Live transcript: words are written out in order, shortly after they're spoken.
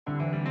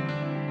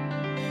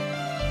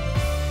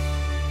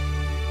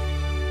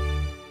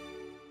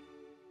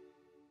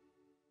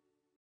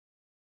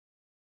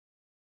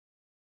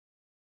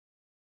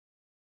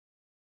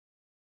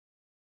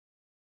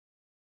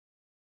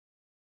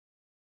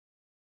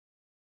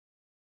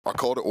I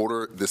call to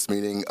order this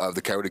meeting of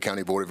the Coweta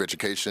County Board of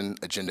Education,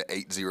 Agenda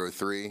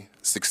 803,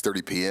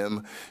 6:30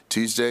 p.m.,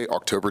 Tuesday,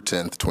 October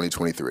 10th,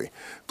 2023.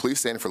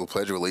 Please stand for the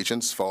Pledge of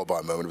Allegiance, followed by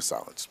a moment of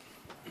silence.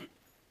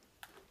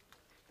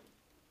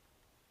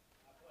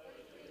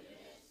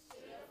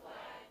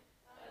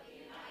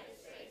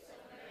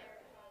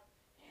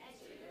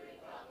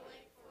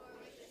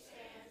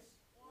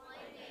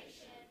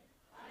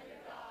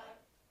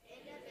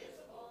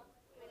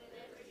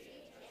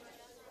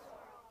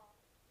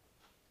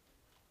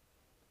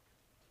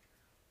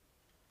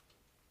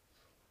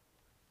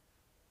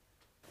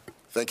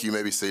 Thank you. You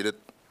may be seated.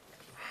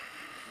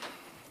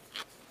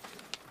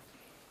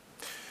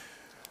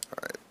 All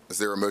right. Is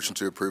there a motion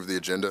to approve the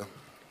agenda?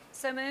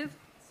 So moved.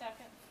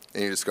 Second.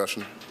 Any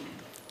discussion?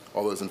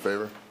 All those in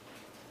favor?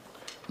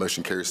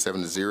 Motion carries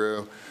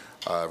 7-0.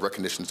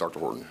 Recognitions, Dr.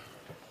 Horton.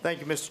 Thank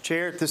you, Mr.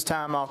 Chair. At this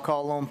time, I'll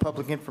call on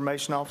Public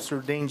Information Officer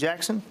Dean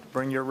Jackson.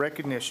 Bring your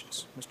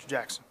recognitions. Mr.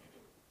 Jackson.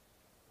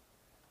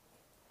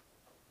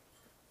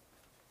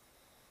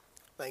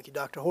 Thank you,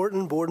 Dr.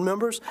 Horton, board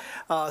members.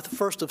 The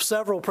first of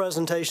several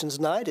presentations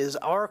tonight is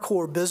our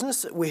core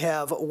business. We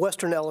have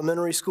Western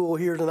Elementary School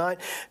here tonight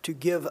to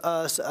give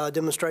us a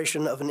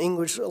demonstration of an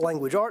English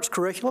language arts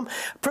curriculum.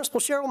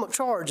 Principal Cheryl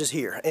McCharge is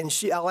here, and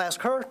I'll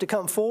ask her to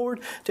come forward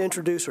to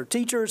introduce her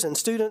teachers and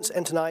students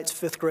in tonight's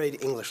fifth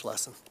grade English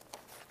lesson.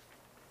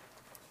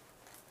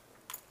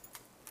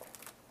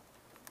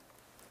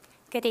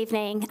 Good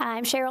evening.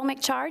 I'm Cheryl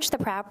McCharge, the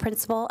proud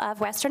principal of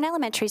Western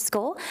Elementary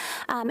School.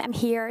 I'm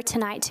here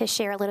tonight to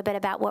share a little bit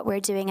about what we're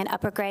doing in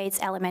upper grades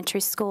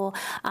elementary school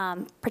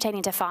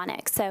pertaining to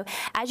phonics. So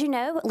as you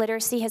know,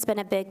 literacy has been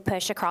a big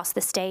push across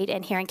the state,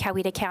 and here in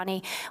Coweta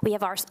County, we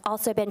have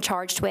also been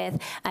charged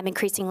with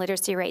increasing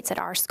literacy rates at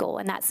our school,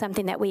 and that's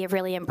something that we have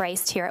really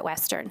embraced here at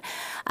Western.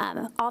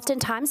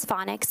 Oftentimes,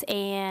 phonics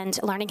and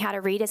learning how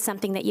to read is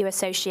something that you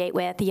associate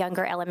with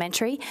younger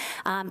elementary,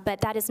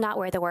 but that is not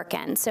where the work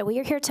ends. So we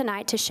are here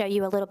tonight to show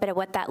you a little bit of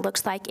what that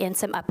looks like in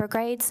some upper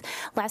grades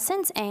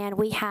lessons. And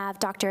we have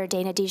Dr.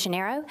 Dana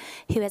DeGennaro,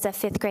 who is a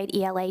fifth grade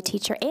ELA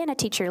teacher and a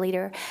teacher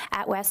leader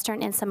at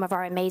Western, and some of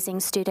our amazing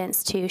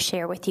students to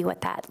share with you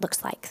what that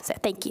looks like. So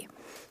thank you.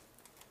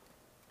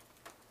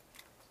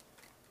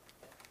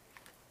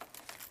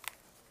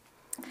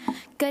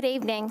 Good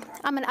evening.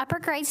 I'm an upper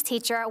grades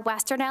teacher at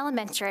Western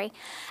Elementary,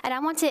 and I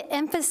want to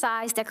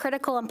emphasize the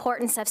critical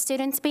importance of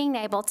students being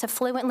able to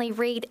fluently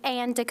read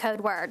and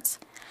decode words.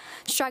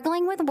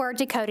 Struggling with word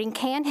decoding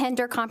can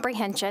hinder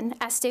comprehension,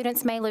 as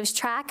students may lose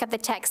track of the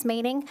text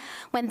meaning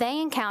when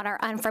they encounter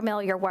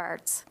unfamiliar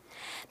words.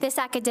 This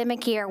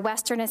academic year,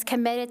 Western is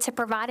committed to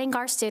providing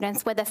our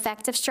students with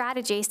effective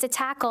strategies to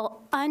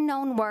tackle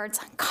unknown words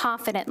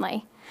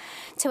confidently.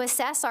 To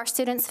assess our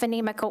students'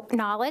 phonemic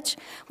knowledge,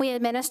 we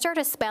administered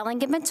a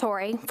spelling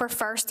inventory for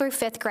first through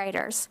fifth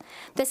graders.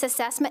 This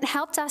assessment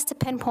helped us to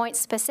pinpoint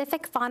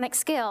specific phonics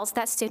skills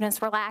that students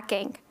were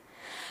lacking.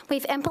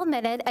 We've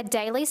implemented a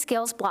daily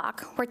skills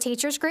block where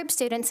teachers group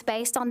students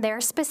based on their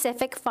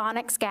specific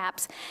phonics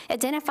gaps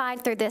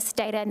identified through this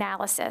data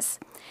analysis.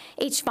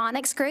 Each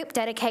phonics group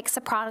dedicates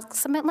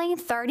approximately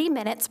 30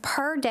 minutes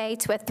per day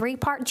to a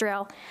 3-part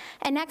drill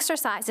and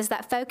exercises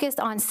that focus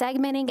on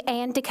segmenting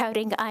and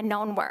decoding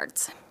unknown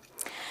words.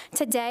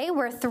 Today,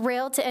 we're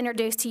thrilled to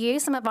introduce to you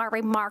some of our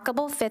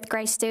remarkable fifth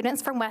grade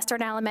students from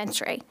Western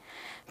Elementary.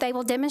 They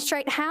will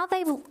demonstrate how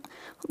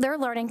they're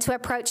learning to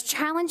approach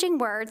challenging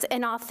words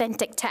in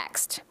authentic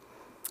text,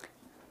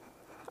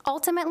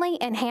 ultimately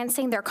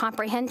enhancing their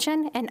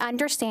comprehension and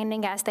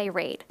understanding as they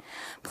read.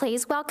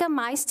 Please welcome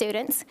my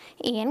students,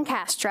 Ian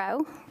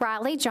Castro,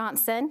 Riley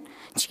Johnson,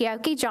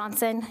 Chioke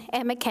Johnson,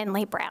 and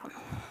McKinley Brown.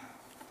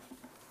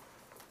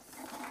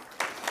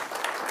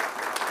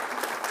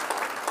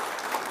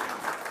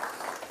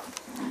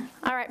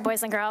 All right,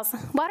 boys and girls,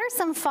 what are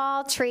some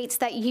fall treats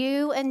that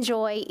you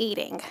enjoy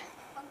eating?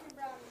 Pumpkin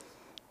brownies,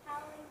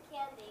 Halloween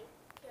candy,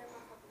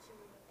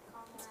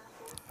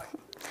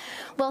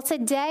 Well,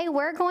 today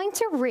we're going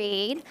to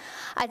read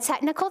a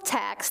technical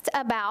text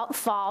about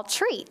fall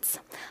treats.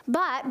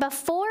 But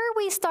before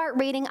we start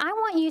reading, I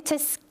want you to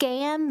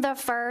scan the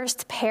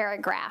first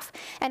paragraph,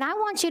 and I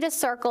want you to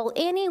circle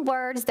any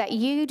words that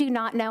you do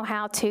not know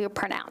how to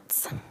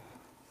pronounce.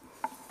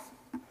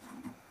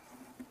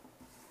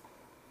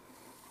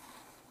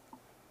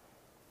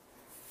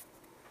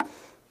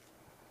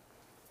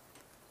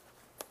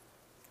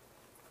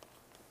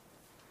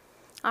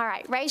 All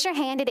right, raise your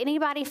hand. Did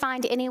anybody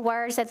find any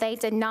words that they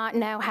did not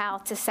know how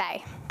to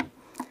say?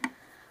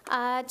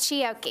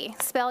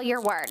 Chioke, spell your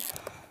word.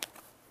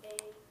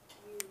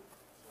 A-U-T-U-M-N.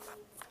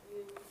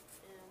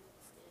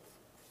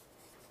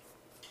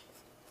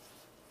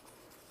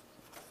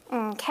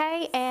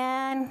 Okay,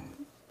 and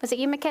was it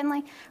you,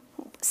 McKinley?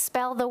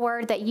 Spell the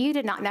word that you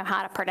did not know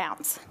how to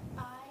pronounce.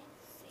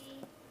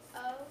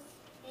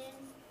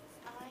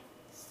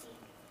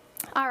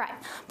 All right,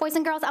 boys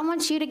and girls, I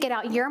want you to get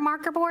out your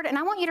marker board, and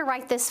I want you to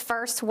write this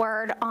first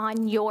word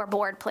on your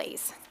board,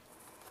 please.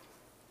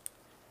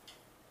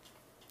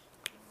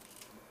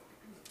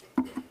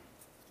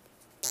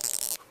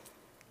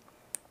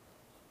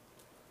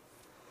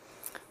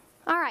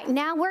 right,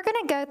 now we're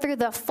going to go through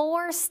the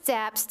 4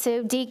 steps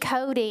to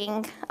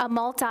decoding a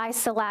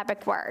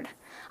multisyllabic word.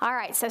 All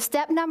right, so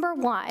step number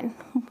 1,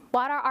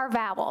 what are our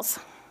vowels?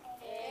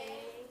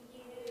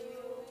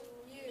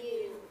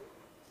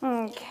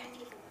 Okay.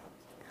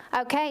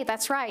 Okay,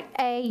 that's right.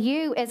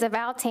 AU is a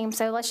vowel team,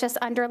 so let's just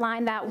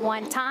underline that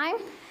one time.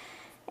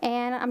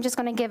 And I'm just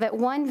going to give it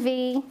 1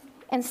 V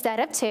instead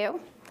of 2.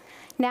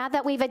 Now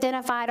that we've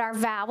identified our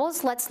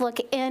vowels, let's look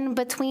in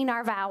between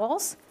our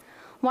vowels.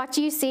 What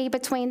do you see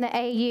between the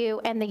AU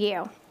and the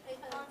U?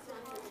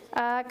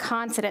 A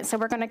consonant. So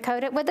we're going to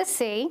code it with a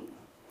C.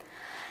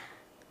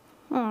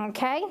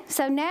 Okay,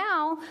 so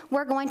now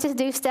we're going to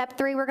do step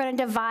 3. We're going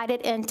to divide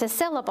it into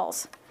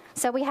syllables.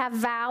 So we have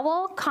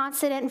vowel,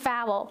 consonant,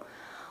 vowel.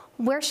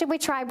 Where should we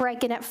try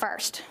breaking it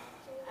first?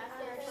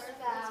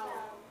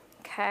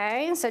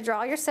 Okay, so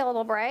draw your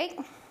syllable break.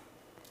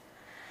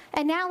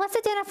 And now let's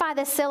identify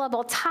the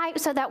syllable type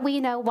so that we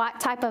know what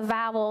type of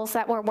vowels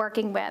that we're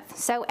working with.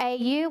 So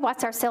AU,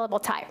 what's our syllable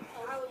type?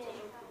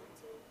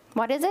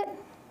 What is it?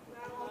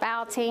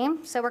 Vowel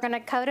team. So we're going to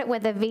code it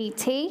with a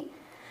VT.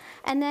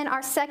 And then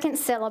our second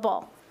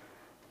syllable.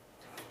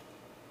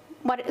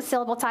 What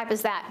syllable type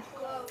is that?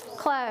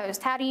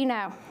 Closed. How do you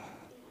know?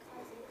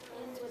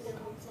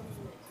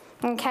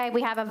 Okay,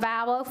 we have a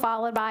vowel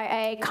followed by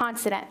a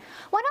consonant.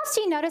 What else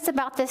do you notice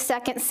about this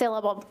second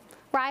syllable?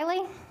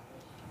 Riley?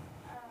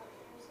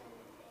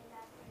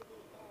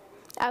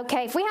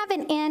 Okay, if we have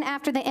an N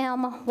after the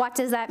M, what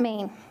does that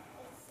mean?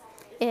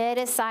 It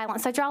is silent.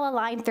 So draw a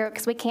line through it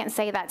because we can't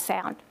say that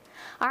sound.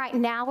 All right,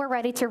 now we're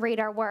ready to read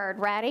our word.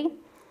 Ready?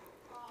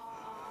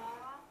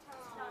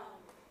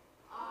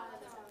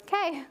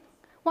 Okay,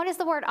 what does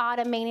the word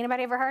autumn mean?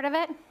 Anybody ever heard of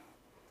it?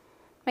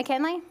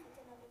 McKinley?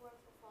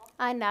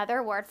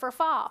 Another word for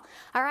fall.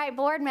 All right,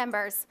 board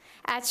members,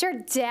 at your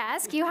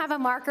desk, you have a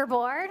marker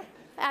board.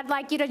 I'd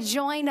like you to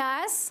join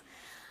us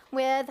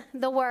with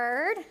the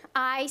word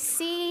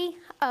ICONIC.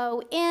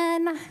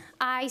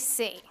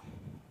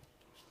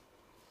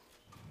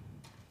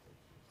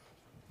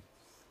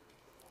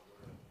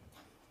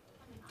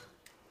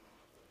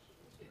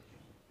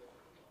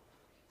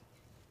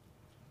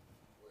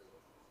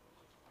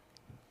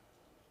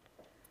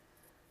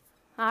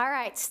 All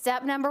right,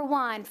 step number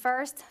 1.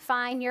 First,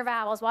 find your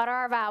vowels. What are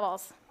our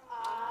vowels?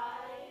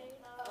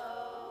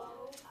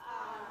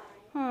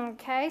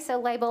 Okay, so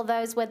label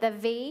those with a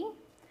V.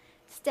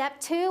 Step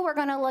 2, we're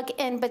going to look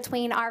in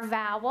between our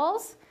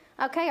vowels.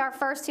 Okay, our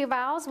first 2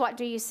 vowels, what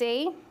do you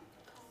see?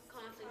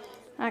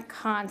 A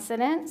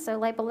consonant, so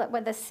label it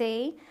with a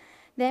C.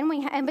 Then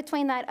in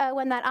between that O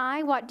and that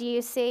I, what do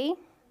you see?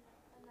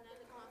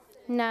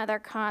 Another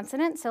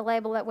consonant, so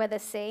label it with a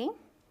C.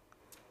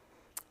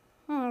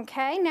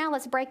 Okay, now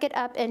let's break it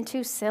up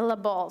into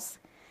syllables.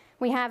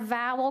 We have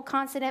vowel,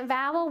 consonant,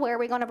 vowel. Where are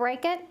we going to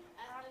break it?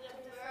 After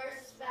the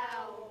first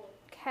vowel.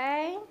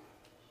 Okay.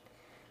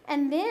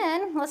 And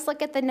then let's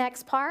look at the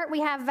next part. We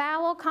have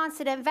vowel,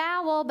 consonant,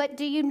 vowel, but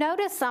do you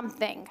notice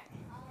something?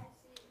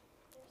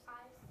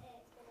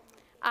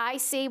 I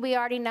see, we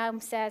already know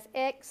says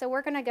ick, so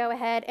we're going to go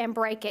ahead and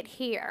break it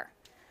here.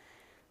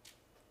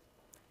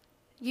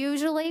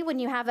 Usually when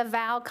you have a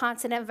vowel,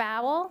 consonant,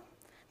 vowel,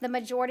 the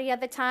majority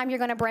of the time you're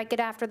going to break it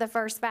after the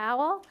first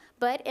vowel,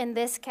 but in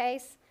this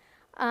case,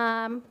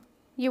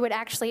 you would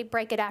actually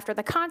break it after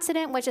the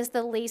consonant, which is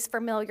the least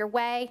familiar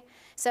way.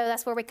 So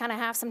that's where we kind of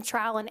have some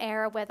trial and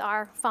error with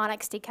our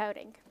phonics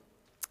decoding.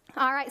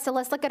 All right, so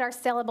let's look at our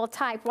syllable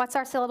type. What's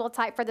our syllable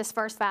type for this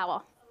first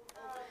vowel?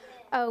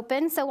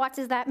 Open. So what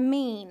does that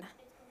mean?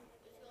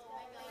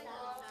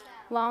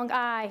 Long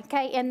I.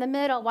 Okay, in the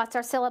middle, what's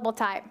our syllable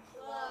type?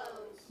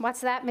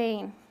 What's that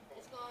mean?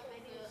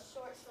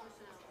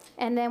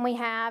 And then we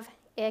have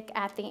ick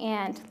at the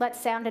end. Let's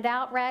sound it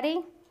out.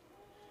 Ready?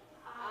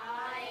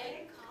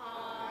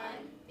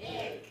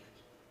 Iconic.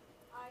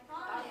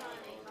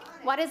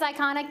 What does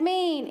iconic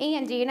mean?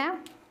 Ian, do you know? It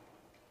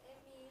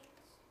means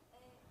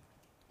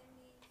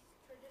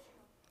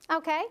traditional.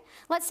 Okay,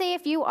 let's see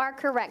if you are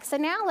correct. So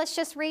now let's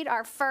just read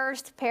our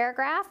first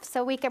paragraph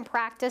so we can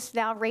practice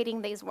now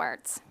reading these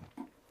words.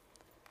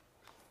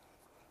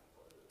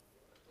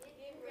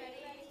 Get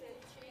ready to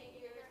treat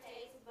your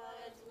taste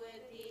buds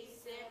with these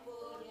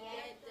simple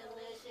yet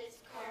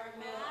delicious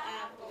caramel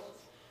apples.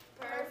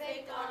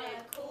 Perfect on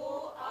a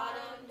cool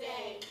autumn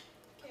day.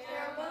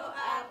 Caramel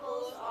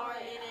apples are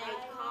an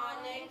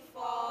iconic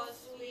fall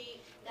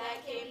sweet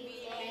that can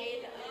be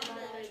made in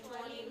under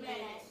 20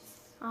 minutes.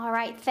 All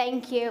right,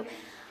 thank you.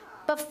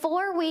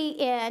 Before we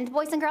end,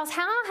 boys and girls,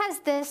 how has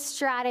this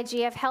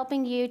strategy of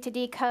helping you to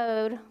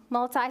decode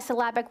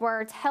multisyllabic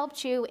words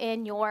helped you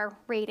in your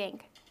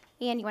reading?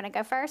 Ian, you want to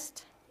go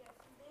first? Yes,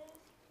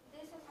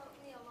 this has helped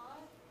me a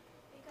lot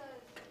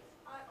because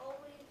I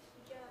always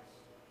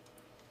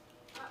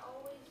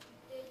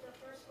did the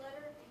first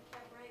letter and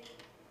kept writing.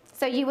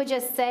 So you would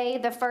just say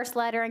the first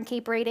letter and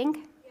keep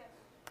reading? Yes.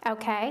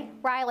 Okay.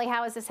 Riley,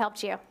 how has this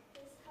helped you?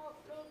 This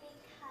helped me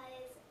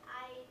because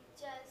I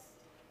just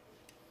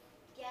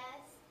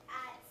guessed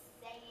at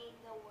saying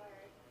the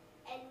word.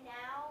 And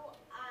now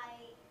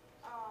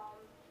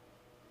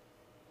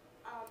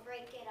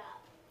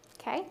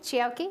Okay,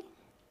 Chioke.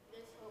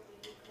 This helped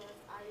me because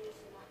I used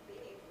to not be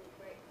able to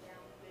break down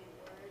big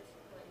words,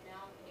 but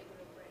now I'm able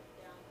to break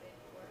down big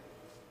words.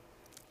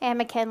 And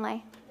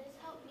McKinley. This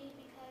helped me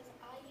because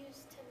I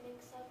used to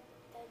mix up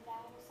the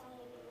vowel sound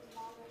if it was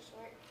long or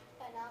short,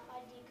 but now if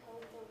I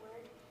decode the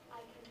word,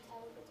 I can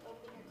tell if it's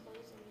open or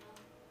closed and now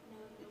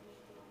know if it'll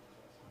make the long or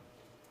short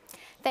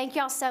sound. Thank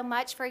you all so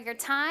much for your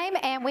time,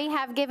 and we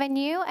have given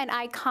you an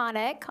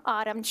iconic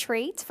autumn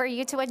treat for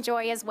you to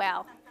enjoy as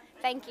well.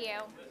 Thank you.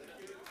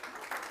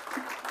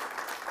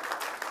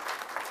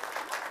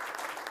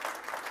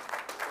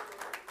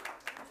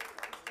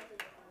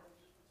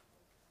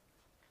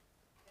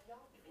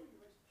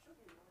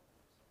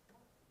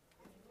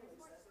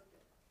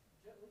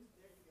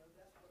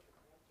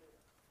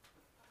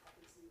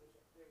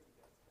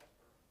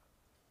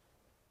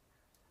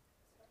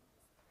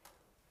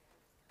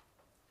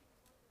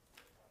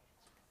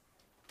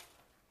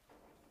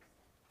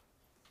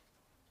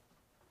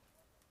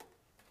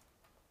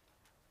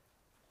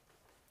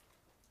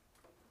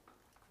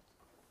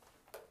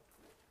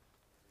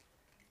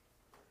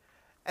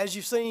 As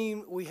you've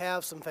seen, we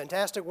have some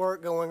fantastic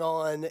work going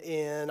on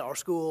in our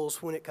schools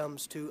when it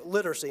comes to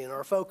literacy, and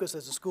our focus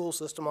as a school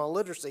system on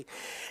literacy.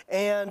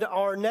 And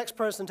our next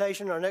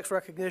presentation, our next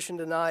recognition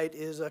tonight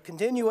is a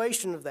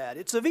continuation of that.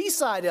 It's of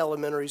Eastside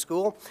Elementary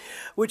School,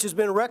 which has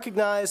been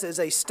recognized as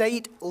a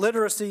state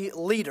literacy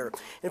leader.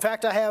 In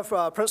fact, I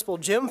have Principal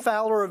Jim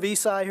Fowler of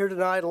Eastside here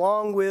tonight,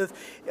 along with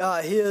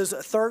his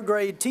third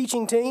grade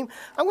teaching team.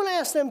 I'm going to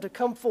ask them to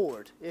come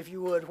forward, if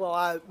you would, while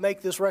I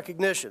make this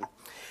recognition.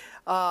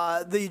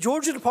 The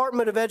Georgia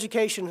Department of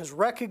Education has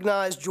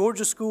recognized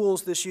Georgia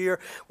schools this year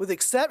with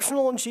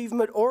exceptional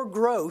achievement or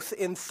growth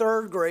in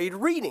third grade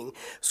reading.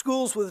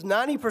 Schools with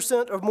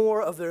 90% or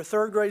more of their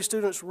third grade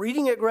students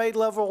reading at grade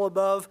level or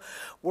above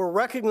were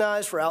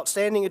recognized for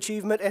outstanding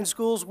achievement, and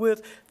schools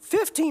with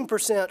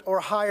 15% or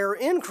higher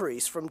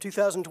increase from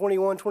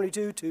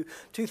 2021-22 to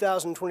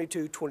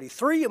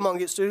 2022-23 among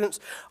its students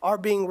are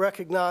being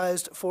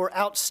recognized for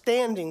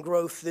outstanding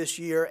growth this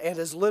year and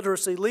as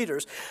literacy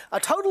leaders. A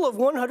total of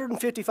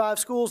 155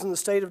 schools in the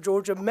state of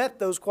Georgia met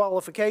those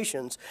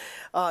qualifications.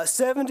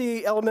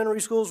 70 elementary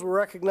schools were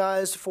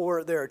recognized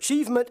for their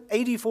achievement,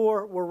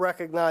 84 were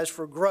recognized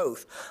for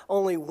growth.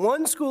 Only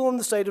one school in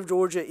the state of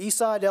Georgia,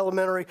 Eastside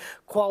Elementary,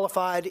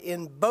 qualified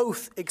in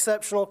both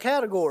exceptional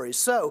categories.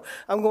 So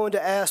I'm going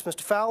to ask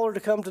Mr. Fowler to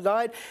come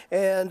tonight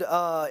and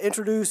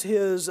introduce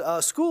his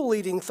school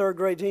leading third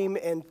grade team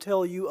and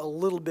tell you a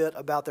little bit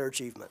about their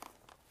achievement.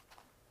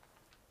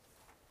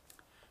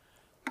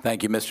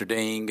 Thank you, Mr.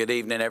 Dean. Good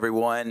evening,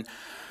 everyone.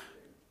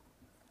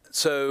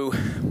 So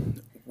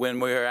when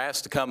we were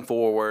asked to come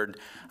forward,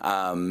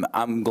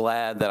 I'm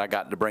glad that I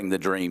got to bring the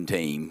dream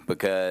team,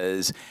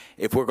 because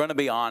if we're going to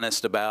be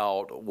honest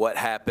about what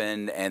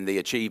happened and the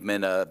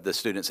achievement of the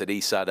students at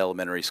Eastside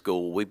Elementary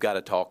School, we've got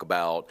to talk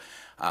about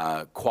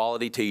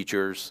quality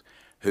teachers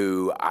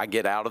who I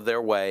get out of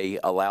their way,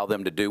 allow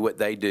them to do what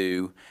they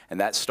do, and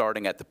that's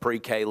starting at the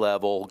pre-K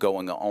level,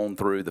 going on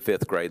through the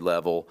 5th grade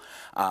level,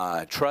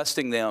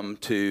 trusting them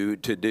to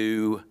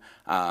do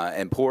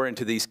and pour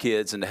into these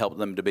kids and to help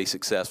them to be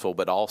successful,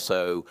 but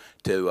also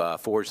to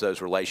forge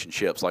those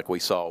relationships like we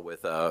saw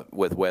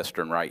with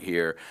Western right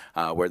here,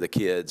 where the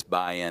kids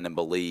buy in and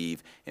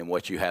believe in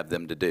what you have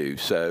them to do.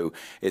 So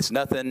it's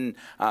nothing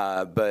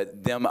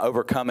but them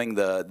overcoming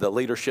the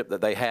leadership that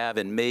they have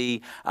in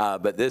me,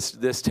 but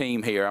this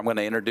team here, I'm going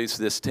to introduce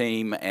this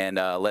team and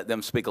let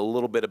them speak a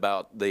little bit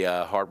about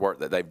the hard work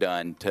that they've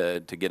done to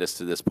get us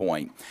to this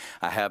point.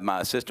 I have my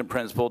assistant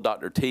principal,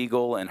 Dr.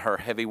 Teagle, and her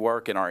heavy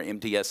work in our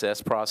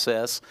MTSS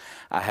process.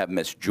 I have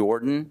Miss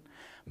Jordan,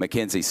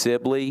 Mackenzie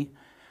Sibley,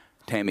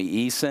 Tammy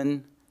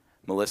Eason,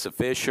 Melissa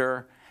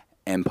Fisher,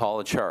 and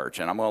Paula Church.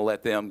 And I'm going to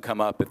let them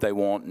come up if they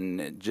want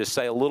and just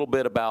say a little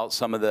bit about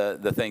some of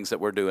the things that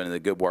we're doing and the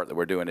good work that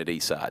we're doing at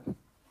Eastside.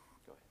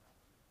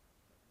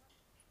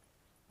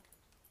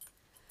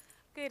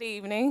 Good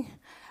evening.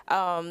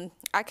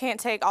 I can't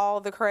take all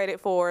the credit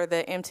for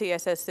the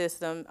MTSS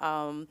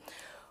system.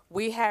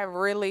 We have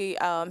really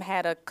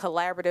had a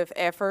collaborative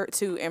effort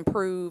to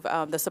improve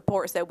the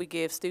supports that we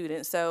give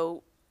students.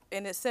 So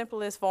in its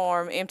simplest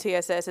form,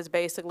 MTSS is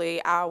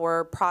basically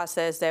our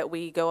process that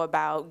we go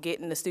about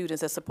getting the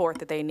students the support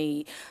that they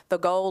need. The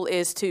goal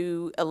is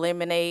to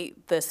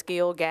eliminate the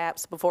skill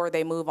gaps before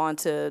they move on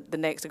to the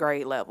next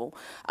grade level.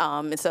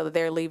 And so that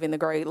they're leaving the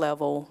grade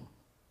level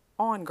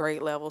on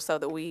grade level so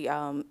that we,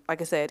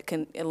 like I said,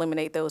 can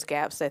eliminate those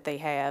gaps that they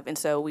have. And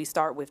so we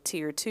start with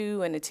Tier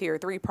 2 and the Tier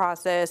 3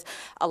 process.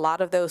 A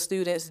lot of those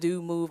students do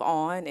move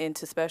on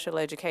into special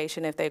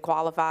education if they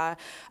qualify,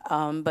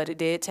 but it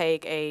did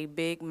take a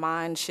big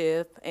mind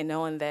shift in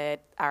knowing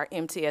that our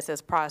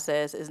MTSS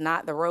process is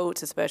not the road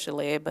to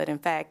special ed, but in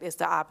fact, it's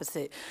the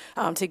opposite,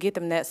 to get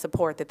them that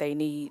support that they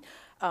need.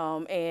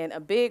 And a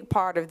big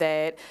part of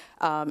that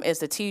is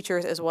the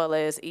teachers as well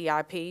as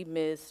EIP.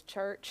 Ms.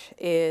 Church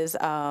is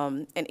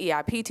an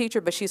EIP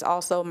teacher, but she's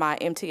also my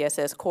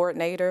MTSS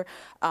coordinator,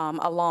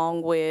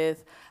 along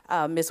with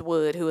Ms.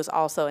 Wood, who is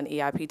also an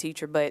EIP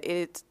teacher, but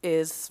it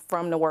is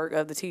from the work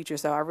of the teacher,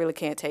 so I really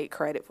can't take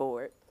credit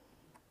for it.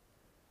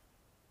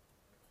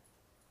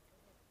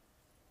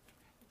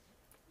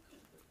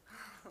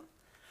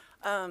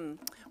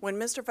 When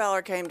Mr.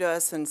 Fowler came to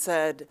us and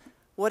said,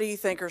 what do you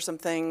think are some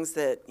things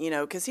that,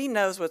 because he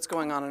knows what's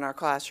going on in our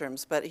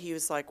classrooms, but he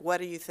was like, what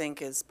do you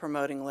think is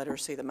promoting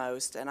literacy the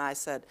most? And I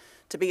said,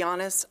 to be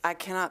honest, I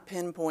cannot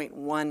pinpoint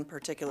one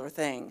particular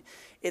thing.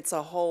 It's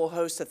a whole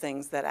host of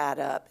things that add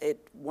up.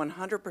 It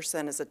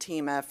 100% is a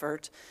team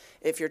effort.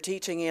 If you're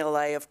teaching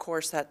ELA, of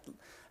course,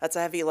 that's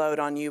a heavy load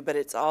on you, but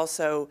it's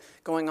also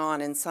going on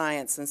in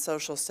science and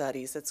social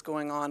studies. It's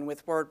going on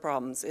with word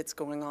problems. It's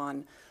going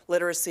on.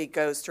 Literacy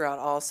goes throughout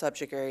all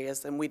subject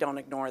areas, and we don't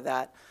ignore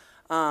that.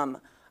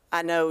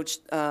 I know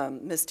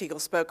Ms.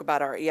 Teagle spoke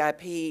about our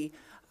EIP.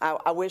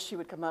 I wish she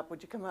would come up.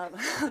 Would you come up?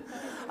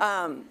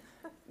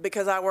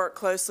 Because I worked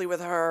closely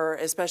with her,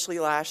 especially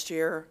last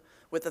year,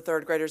 with the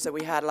third graders that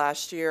we had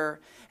last year.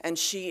 And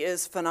she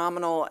is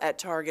phenomenal at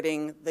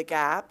targeting the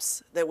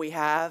gaps that we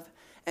have.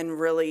 And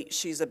really,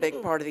 she's a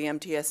big part of the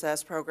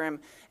MTSS program.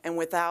 And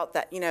without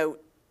that,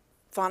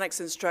 phonics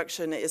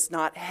instruction is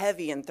not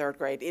heavy in third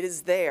grade. It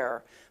is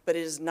there, but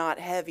it is not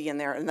heavy in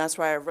there. And that's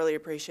why I really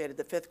appreciated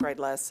the fifth grade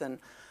lesson.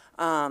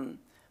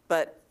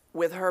 But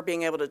with her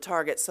being able to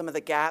target some of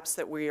the gaps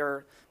that we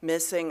are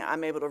missing,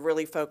 I'm able to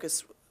really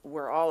focus,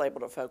 we're all able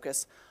to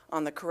focus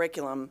on the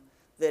curriculum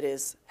that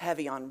is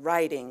heavy on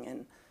writing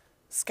and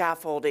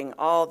scaffolding,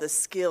 all the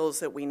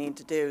skills that we need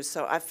to do.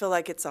 So I feel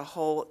like it's a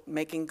whole,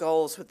 making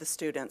goals with the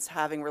students,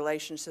 having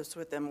relationships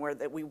with them where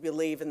that we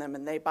believe in them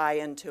and they buy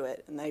into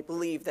it and they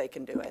believe they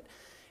can do it.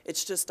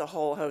 It's just a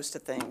whole host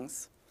of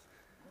things.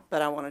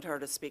 But I wanted her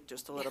to speak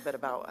just a little bit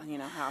about,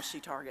 how she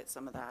targets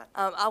some of that.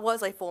 I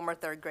was a former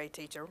third grade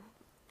teacher,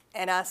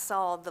 and I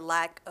saw the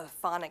lack of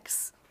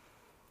phonics.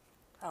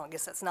 I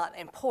guess that's not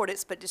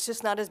importance, but it's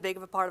just not as big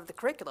of a part of the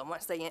curriculum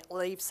once they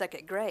leave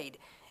second grade.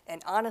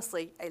 And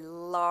honestly, a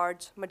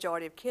large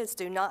majority of kids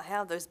do not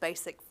have those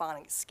basic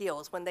phonics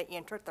skills when they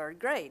enter third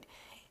grade.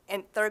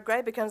 And third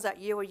grade becomes that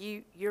year where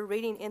you're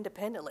reading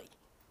independently.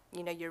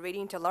 You're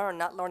reading to learn,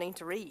 not learning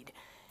to read.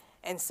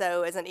 And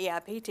so as an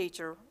EIP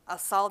teacher, I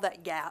saw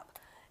that gap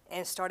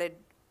and started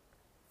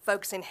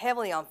focusing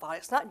heavily on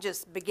phonics, not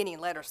just beginning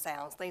letter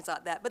sounds, things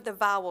like that, but the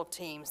vowel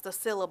teams, the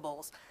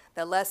syllables.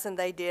 The lesson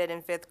they did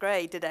in fifth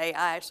grade today,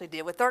 I actually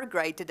did with third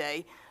grade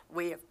today.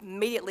 We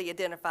immediately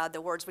identified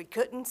the words we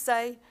couldn't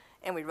say,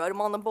 and we wrote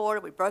them on the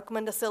board. We broke them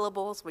into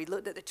syllables. We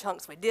looked at the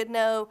chunks we did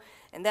know,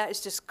 and that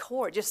is just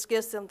core. It just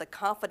gives them the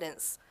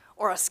confidence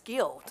or a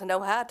skill to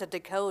know how to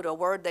decode a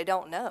word they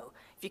don't know.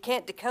 If you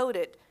can't decode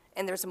it,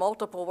 and there's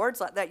multiple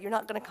words like that, you're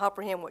not going to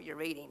comprehend what you're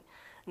reading.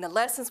 And the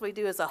lessons we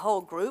do as a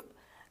whole group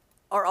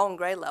are on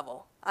grade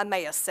level. I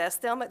may assess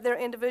them at their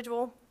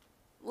individual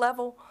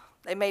level.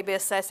 They may be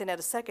assessing at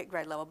a second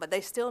grade level, but they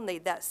still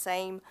need that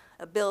same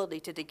ability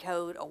to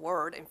decode a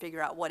word and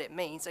figure out what it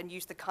means and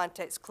use the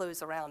context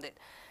clues around it.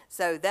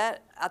 So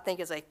that, I think,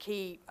 is a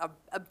key,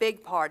 a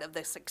big part of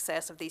the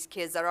success of these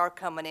kids that are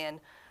coming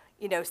in,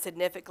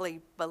 significantly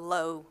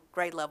below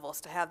grade levels,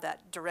 to have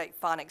that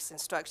direct phonics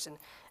instruction.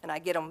 And I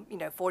get them,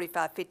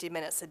 45, 50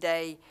 minutes a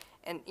day,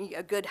 and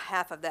a good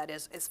half of that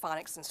is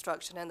phonics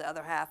instruction, and the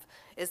other half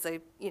is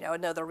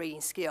another reading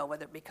skill,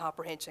 whether it be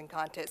comprehension,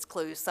 context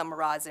clues,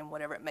 summarizing,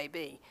 whatever it may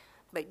be.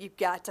 But you've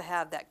got to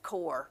have that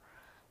core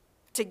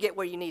to get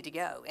where you need to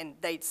go, and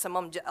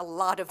a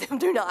lot of them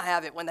do not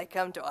have it when they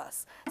come to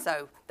us.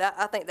 So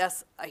I think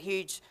that's a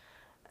huge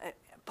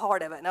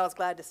part of it, and I was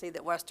glad to see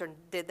that Western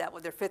did that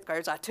with their fifth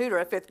graders. I tutor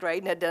a fifth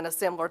grade and had done a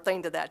similar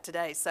thing to that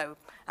today, so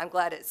I'm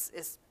glad it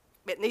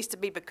needs to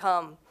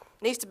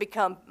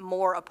become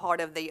more a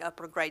part of the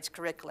upper grades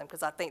curriculum,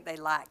 because I think they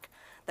lack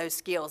those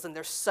skills, and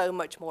there's so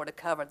much more to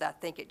cover that I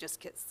think it just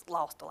gets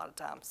lost a lot of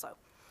times. So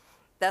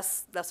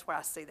that's where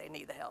I see they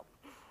need the help.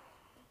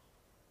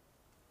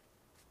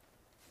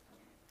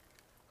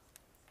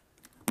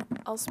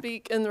 I'll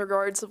speak in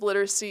regards of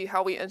literacy,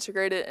 how we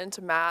integrate it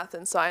into math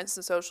and science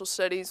and social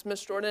studies.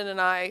 Ms. Jordan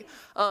and I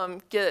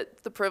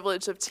get the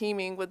privilege of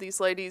teaming with these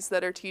ladies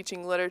that are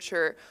teaching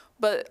literature,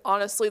 but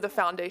honestly, the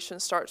foundation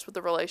starts with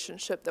the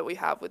relationship that we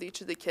have with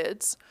each of the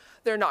kids.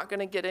 They're not going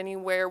to get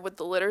anywhere with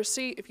the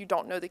literacy if you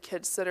don't know the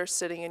kids that are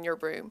sitting in your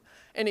room.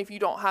 And if you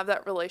don't have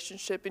that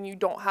relationship and you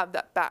don't have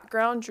that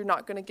background, you're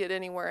not going to get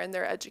anywhere in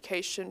their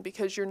education,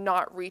 because you're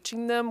not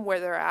reaching them where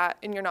they're at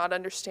and you're not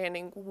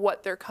understanding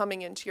what they're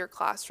coming into your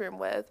classroom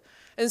with.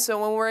 And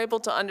so when we're able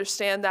to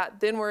understand that,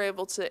 then we're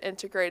able to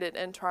integrate it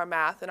into our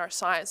math and our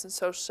science and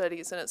social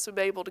studies, and it's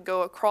able to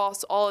go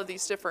across all of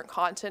these different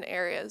content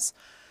areas.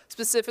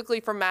 specifically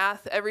for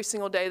math, every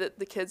single day that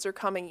the kids are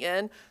coming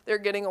in, they're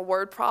getting a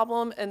word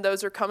problem, and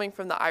those are coming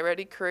from the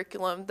iReady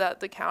curriculum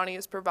that the county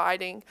is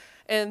providing.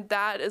 And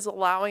that is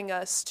allowing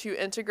us to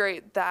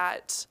integrate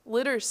that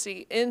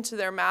literacy into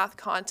their math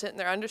content, and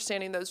they're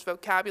understanding those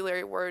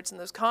vocabulary words and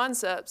those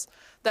concepts.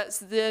 That's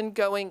then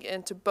going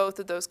into both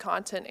of those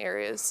content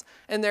areas,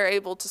 and they're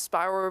able to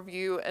spiral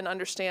review and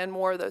understand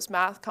more of those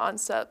math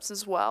concepts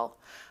as well.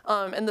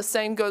 And the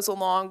same goes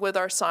along with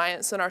our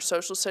science and our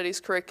social studies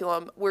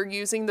curriculum. We're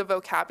using the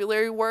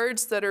vocabulary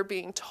words that are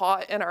being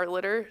taught in our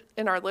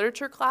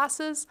literature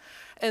classes,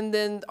 and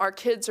then our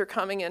kids are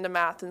coming into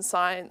math and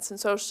science and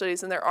social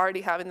studies, and they're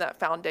already having that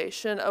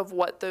foundation of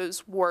what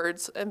those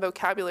words and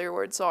vocabulary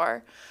words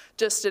are.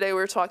 Just today we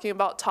were talking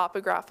about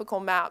topographical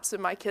maps,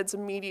 and my kids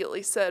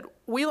immediately said,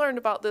 we learned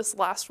about this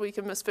last week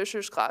in Ms.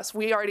 Fisher's class.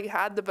 We already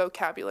had the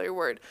vocabulary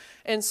word.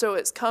 And so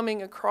it's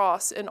coming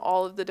across in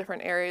all of the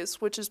different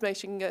areas, which is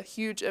making a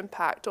huge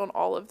impact on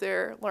all of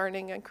their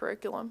learning and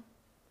curriculum.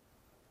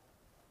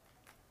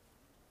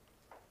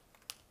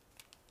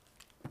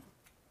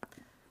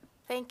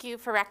 Thank you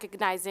for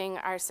recognizing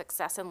our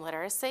success in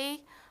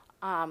literacy.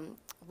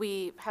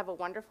 We have a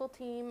wonderful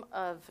team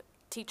of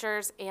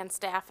teachers and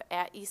staff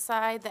at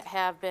Eastside that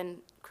have been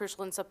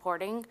crucial in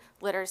supporting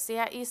literacy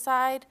at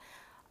Eastside.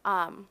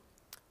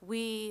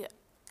 We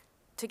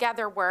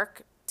together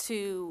work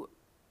to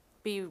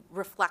be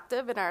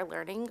reflective in our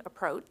learning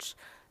approach.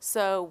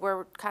 So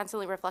we're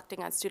constantly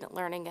reflecting on student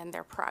learning and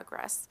their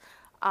progress.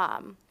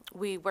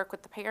 We work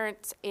with the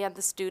parents and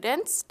the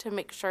students to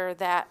make sure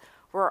that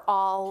we're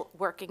all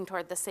working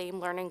toward the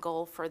same learning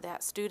goal for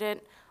that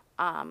student.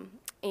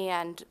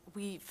 And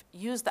we've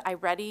used the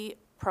iReady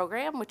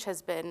program, which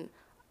has been,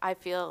 I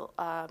feel,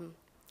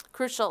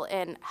 crucial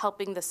in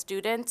helping the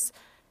students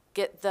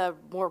get the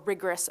more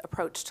rigorous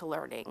approach to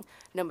learning,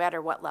 no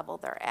matter what level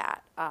they're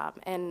at.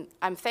 And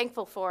I'm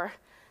thankful for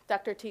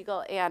Dr.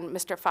 Teagle and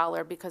Mr.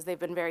 Fowler because they've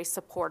been very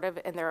supportive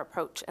in their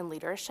approach and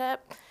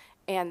leadership,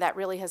 and that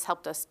really has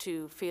helped us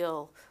to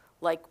feel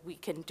like we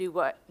can do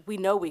what we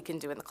know we can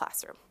do in the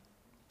classroom.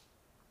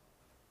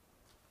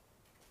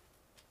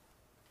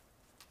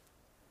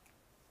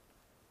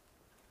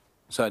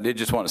 So I did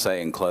just want to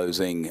say in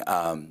closing,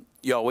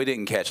 y'all, we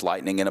didn't catch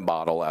lightning in a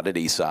bottle out at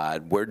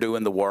Eastside. We're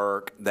doing the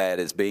work that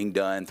is being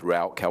done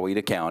throughout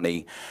Coweta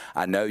County.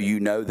 I know you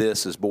know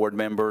this as board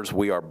members.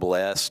 We are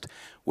blessed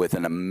with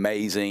an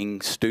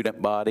amazing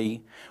student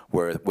body,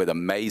 with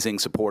amazing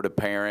supportive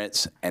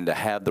parents, and to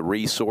have the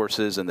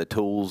resources and the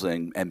tools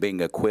and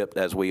being equipped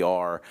as we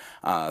are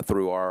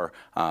through our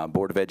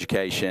Board of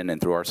Education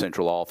and through our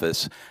central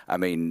office. I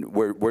mean,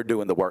 we're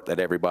doing the work that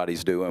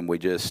everybody's doing. We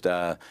just,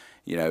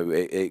 you know,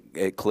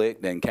 it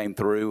clicked and came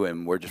through,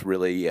 and we're just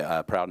really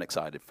proud and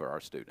excited for our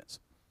students.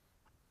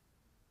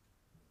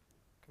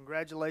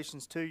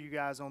 Congratulations to you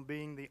guys on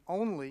being the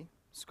only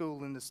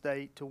school in the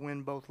state to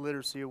win both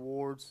literacy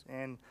awards,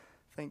 and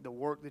I think the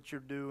work that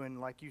you're doing,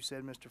 like you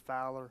said, Mr.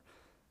 Fowler,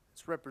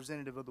 it's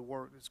representative of the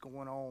work that's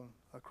going on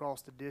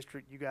across the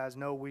district. You guys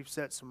know we've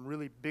set some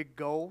really big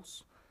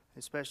goals,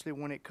 especially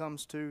when it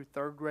comes to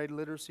third grade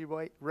literacy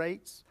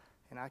rates,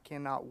 and I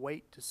cannot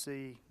wait to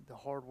see the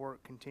hard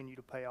work continue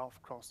to pay off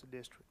across the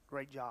district.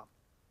 Great job.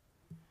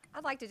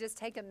 I'd like to just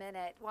take a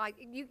minute. Well,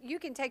 you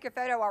can take your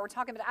photo while we're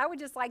talking, but I would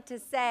just like to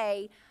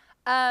say,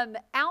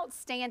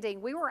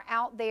 outstanding. We were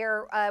out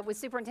there with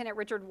Superintendent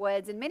Richard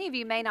Woods, and many of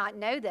you may not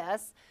know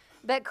this,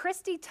 but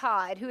Christy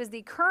Todd, who is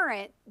the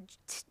current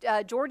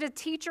Georgia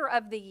Teacher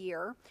of the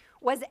Year,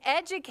 was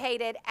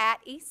educated at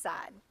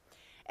Eastside.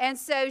 And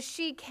so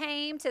she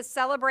came to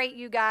celebrate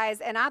you guys,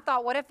 and I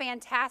thought, what a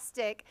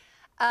fantastic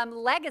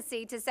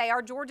legacy to say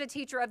our Georgia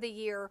Teacher of the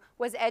Year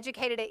was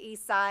educated at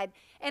Eastside.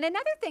 And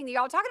another thing,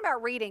 y'all talking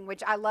about reading,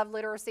 which I love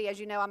literacy. As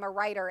you know, I'm a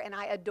writer, and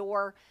I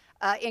adore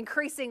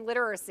increasing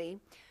literacy.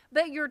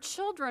 But your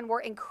children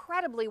were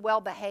incredibly well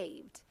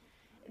behaved.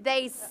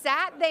 They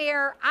sat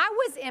there. I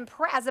was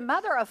impressed, as a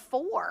mother of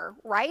 4,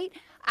 right?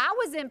 I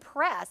was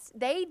impressed.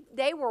 They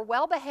were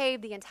well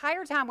behaved the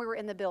entire time we were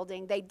in the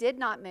building. They did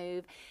not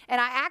move.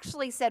 And I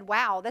actually said,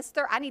 wow,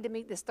 I need to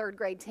meet this third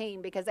grade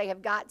team because they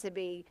have got to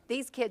be,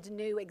 these kids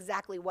knew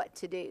exactly what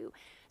to do.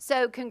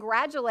 So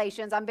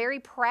congratulations. I'm very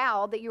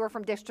proud that you were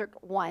from District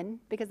 1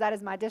 because that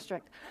is my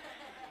district.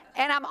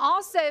 And I'm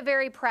also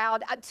very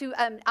proud to,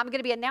 I'm going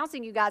to be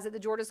announcing you guys at the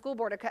Georgia School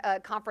Board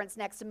Conference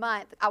next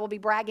month. I will be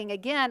bragging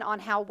again on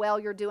how well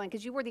you're doing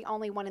because you were the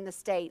only one in the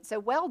state. So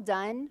well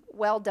done,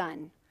 well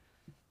done.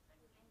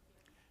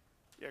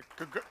 Yeah,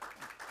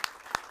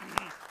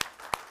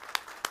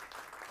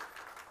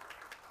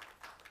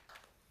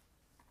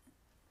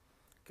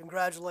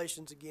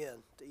 Congratulations again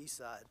to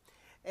Eastside.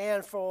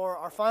 And for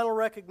our final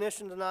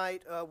recognition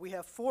tonight, we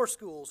have 4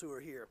 schools who are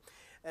here.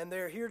 And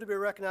they're here to be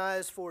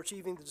recognized for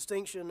achieving the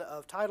distinction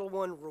of Title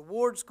I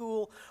Reward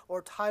School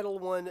or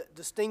Title I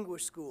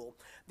Distinguished School.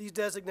 These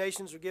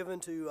designations are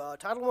given to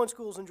Title I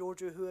schools in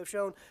Georgia who have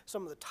shown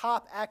some of the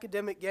top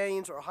academic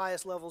gains or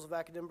highest levels of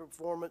academic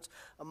performance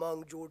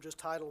among Georgia's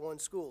Title I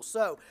schools.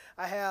 So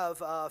I have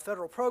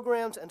Federal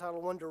Programs and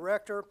Title I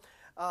Director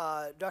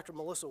Dr.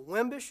 Melissa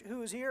Wimbish,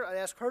 who is here. I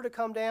asked her to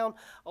come down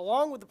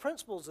along with the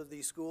principals of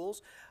these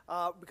schools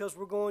because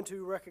we're going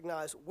to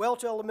recognize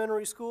Welch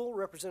Elementary School,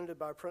 represented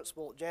by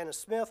Principal Janice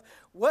Smith,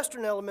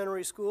 Western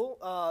Elementary School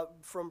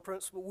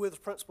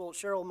with Principal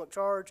Cheryl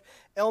McCharge,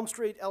 Elm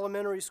Street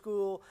Elementary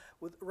School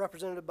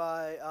represented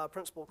by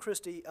Principal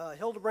Christy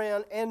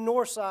Hildebrand, and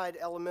Northside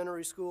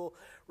Elementary School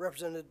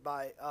represented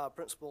by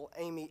Principal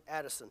Amy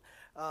Addison.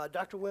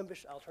 Dr.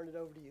 Wimbish, I'll turn it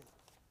over to you.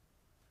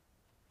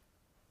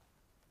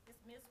 It's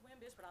Miss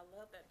Wimbish, but I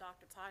love that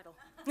doctor title.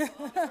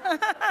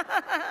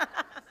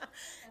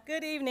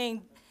 Good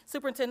evening,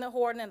 Superintendent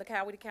Horton and the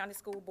Coweta County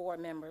School Board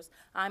members.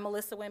 I'm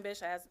Melissa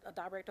Wimbish, as a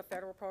Director of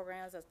Federal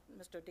Programs, as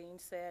Mr. Dean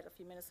said a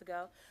few minutes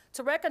ago,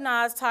 to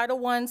recognize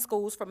Title I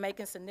schools for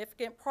making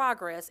significant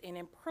progress in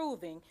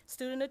improving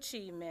student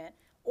achievement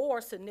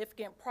or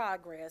significant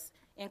progress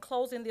in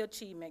closing the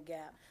achievement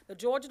gap. The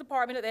Georgia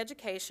Department of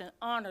Education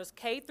honors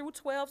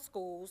K-12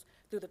 schools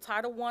through the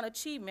Title I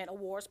Achievement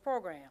Awards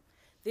program.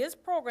 This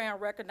program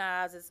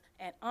recognizes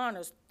and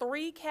honors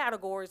 3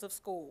 categories of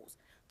schools: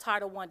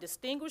 Title I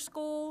Distinguished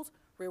Schools,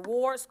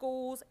 Reward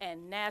Schools,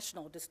 and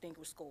National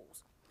Distinguished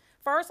Schools.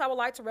 First, I would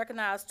like to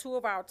recognize 2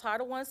 of our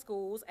Title I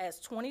schools as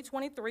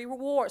 2023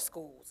 Reward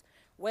Schools,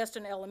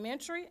 Western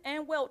Elementary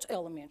and Welch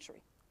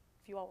Elementary.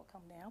 If you all will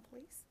come down,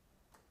 please.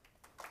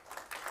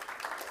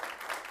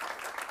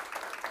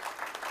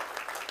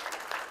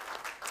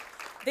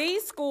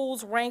 These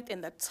schools ranked in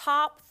the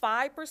top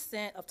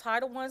 5% of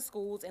Title I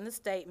schools in the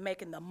state,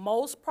 making the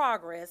most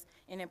progress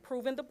in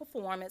improving the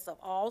performance of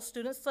all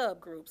student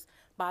subgroups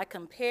by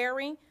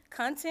comparing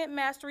content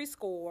mastery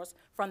scores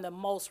from the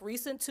most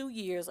recent 2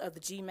 years of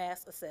the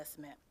GMAS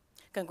assessment.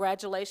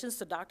 Congratulations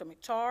to Dr.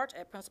 McCharge,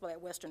 Principal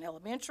at Western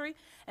Elementary,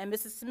 and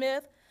Mrs.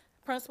 Smith,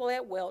 Principal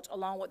at Welch,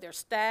 along with their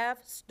staff,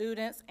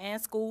 students, and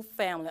school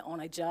family on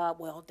a job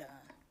well done.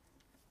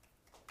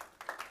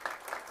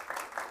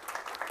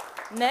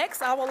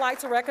 Next, I would like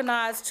to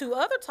recognize 2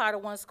 other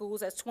Title I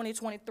schools as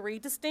 2023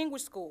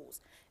 Distinguished Schools,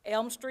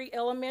 Elm Street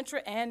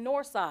Elementary and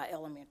Northside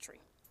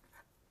Elementary.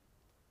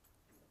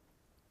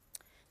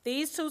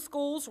 These 2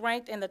 schools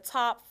ranked in the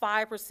top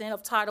 5%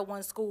 of Title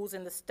I schools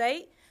in the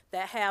state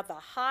that have the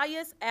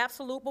highest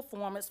absolute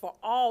performance for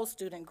all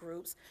student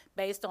groups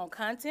based on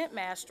content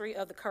mastery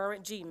of the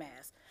current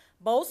GMAS.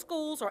 Both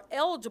schools are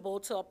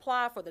eligible to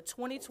apply for the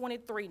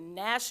 2023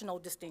 National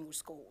Distinguished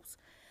Schools.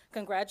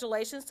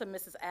 Congratulations to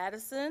Mrs.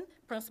 Addison,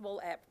 Principal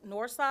at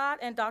Northside,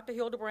 and Dr.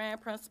 Hildebrand,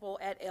 Principal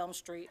at Elm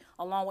Street,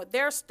 along with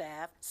their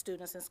staff,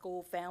 students, and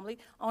school family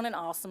on an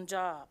awesome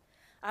job.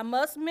 I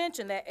must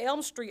mention that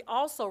Elm Street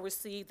also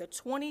received the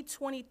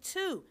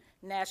 2022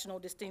 National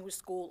Distinguished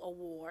School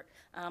Award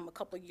a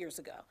couple of years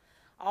ago.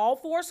 All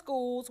 4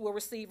 schools will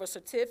receive a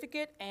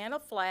certificate and a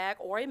flag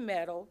or a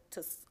medal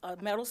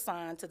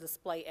sign to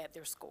display at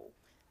their school.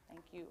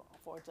 Thank you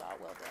for a job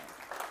well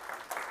done.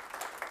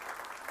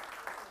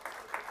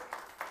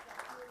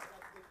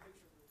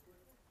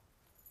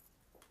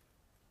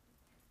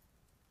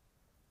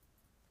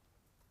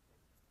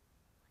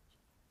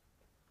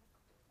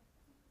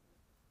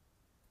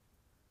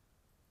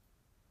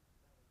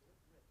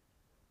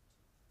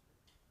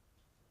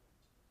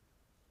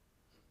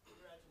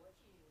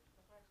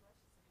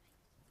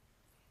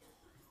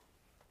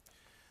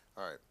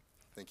 All right,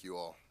 thank you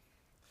all.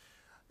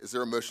 Is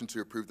there a motion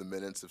to approve the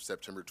minutes of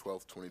September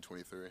 12th,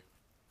 2023?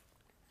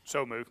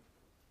 So moved.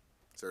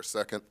 Is there a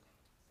second?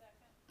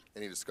 Second.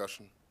 Any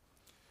discussion?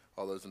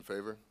 All those in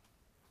favor?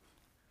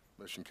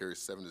 Motion carries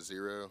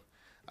 7-0.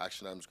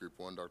 Action items, Group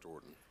 1, Dr.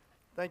 Orton.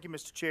 Thank you,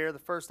 Mr. Chair. The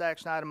first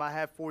action item I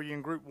have for you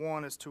in Group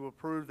 1 is to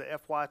approve the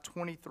FY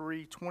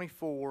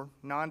 23-24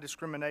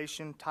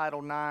 Non-Discrimination,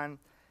 Title IX,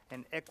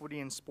 and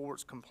Equity in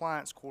Sports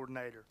Compliance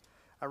Coordinator.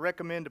 I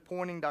recommend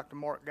appointing Dr.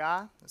 Mark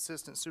Guy,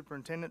 Assistant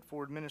Superintendent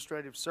for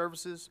Administrative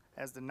Services,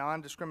 as the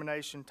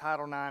Non-Discrimination,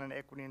 Title IX, and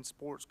Equity in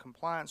Sports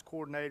Compliance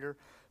Coordinator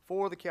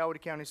for the Coweta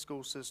County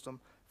School System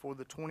for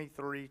the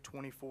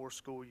 23-24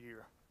 school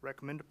year.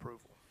 Recommend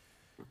approval.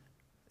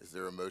 Is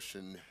there a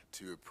motion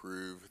to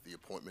approve the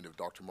appointment of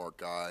Dr. Mark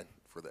Guy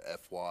for the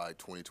FY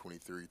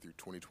 2023 through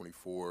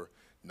 2024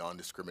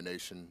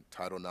 Non-Discrimination,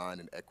 Title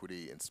IX, and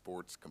Equity in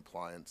Sports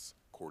Compliance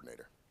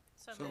Coordinator?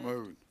 So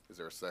moved. Is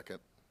there a second?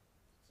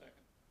 Second.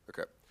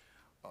 Okay.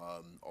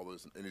 All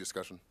those, any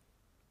discussion?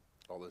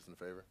 All those in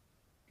favor?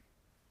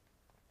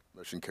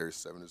 Motion carries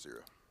 7-0.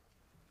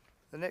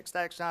 The next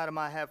action item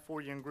I have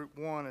for you in Group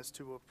 1 is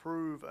to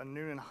approve a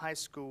Noonan High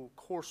School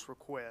course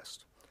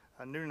request.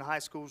 Noonan High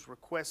School is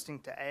requesting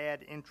to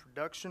add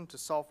Introduction to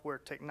Software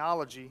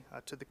Technology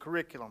to the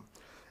curriculum.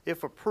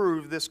 If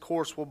approved, this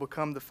course will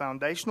become the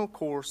foundational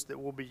course that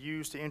will be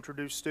used to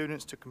introduce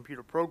students to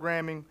computer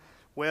programming,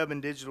 web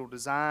and digital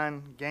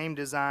design, game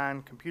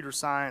design, computer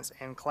science,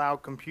 and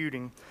cloud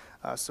computing.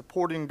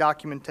 Supporting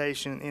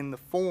documentation in the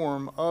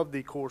form of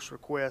the course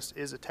request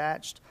is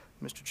attached.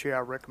 Mr. Chair, I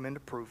recommend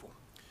approval.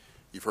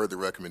 You've heard the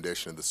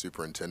recommendation of the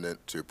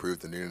superintendent to approve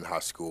the Noonan High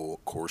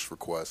School course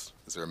request.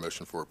 Is there a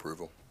motion for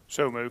approval?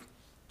 So moved.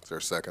 Is there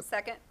a second?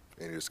 Second.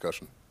 Any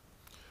discussion?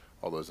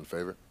 All those in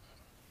favor?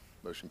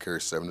 Motion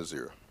carries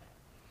 7-0.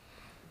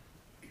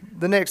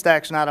 The next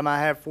action item I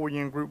have for you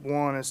in Group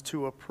 1 is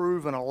to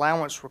approve an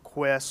allowance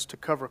request to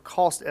cover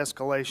cost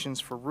escalations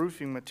for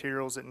roofing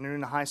materials at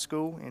Noonan High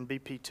School in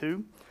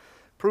BP2.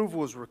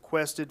 Approval is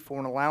requested for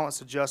an allowance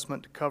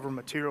adjustment to cover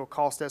material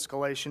cost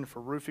escalation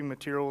for roofing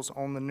materials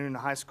on the Noonan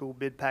High School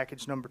bid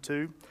package number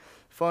 2.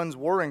 Funds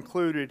were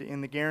included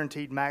in the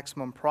guaranteed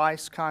maximum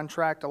price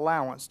contract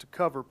allowance to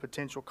cover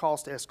potential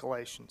cost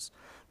escalations.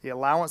 The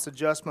allowance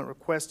adjustment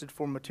requested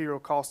for material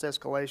cost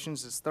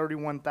escalations is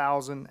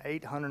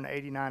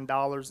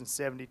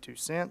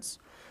 $31,889.72.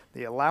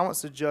 The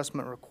allowance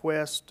adjustment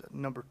request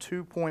number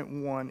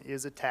 2.1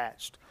 is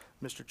attached.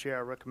 Mr. Chair,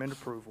 I recommend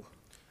approval.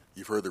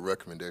 You've heard the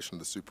recommendation of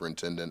the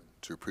superintendent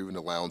to approve an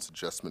allowance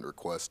adjustment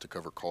request to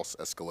cover cost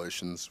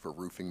escalations for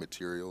roofing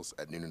materials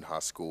at Noonan High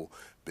School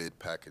bid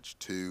package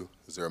 2.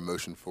 Is there a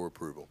motion for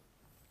approval?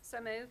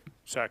 So moved.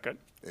 Second.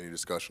 Any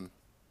discussion?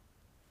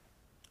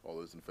 All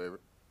those in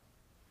favor?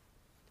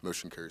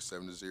 Motion carries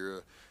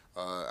 7-0.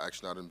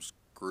 Action items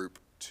Group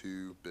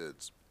 2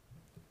 bids.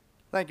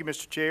 Thank you,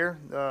 Mr. Chair.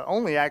 The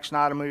only action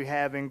item we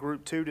have in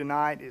Group 2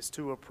 tonight is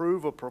to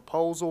approve a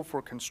proposal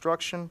for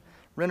construction,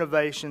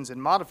 renovations,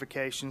 and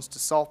modifications to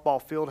softball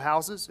field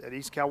houses at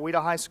East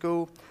Coweta High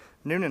School,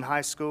 Noonan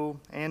High School,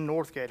 and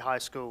Northgate High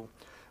School.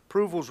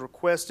 Approval is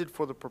requested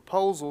for the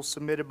proposal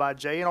submitted by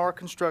J&R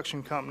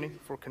Construction Company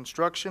for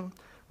construction,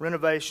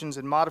 renovations,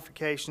 and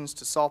modifications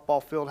to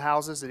softball field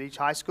houses at each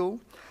high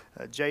school.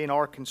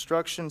 J&R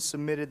Construction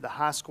submitted the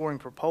high-scoring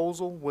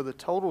proposal with a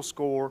total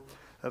score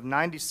of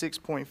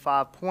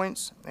 96.5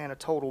 points and a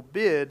total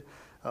bid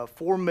of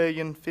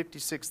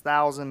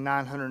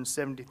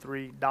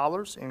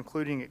 $4,056,973,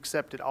 including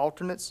accepted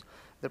alternates.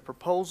 The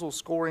proposal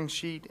scoring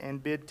sheet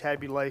and bid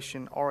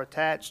tabulation are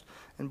attached.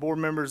 And board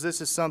members,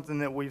 this is something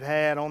that we've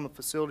had on the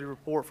facility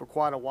report for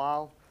quite a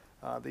while.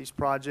 These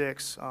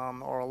projects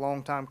are a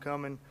long time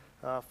coming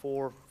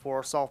for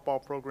our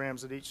softball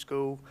programs at each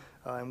school.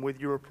 And with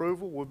your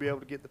approval, we'll be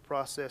able to get the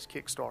process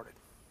kick-started.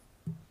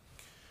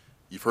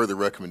 You've heard the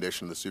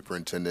recommendation of the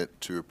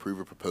superintendent to approve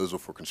a proposal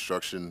for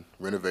construction,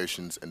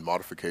 renovations, and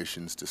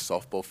modifications to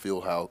softball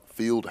field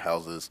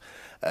houses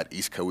at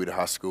East Coweta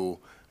High School,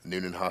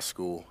 Noonan High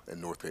School,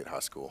 and Northgate High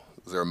School.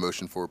 Is there a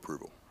motion for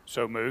approval?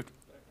 So moved.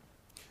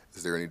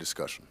 Is there any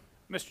discussion?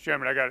 Mr.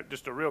 Chairman, I got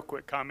just a real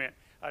quick comment.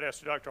 I'd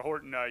asked Dr.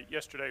 Horton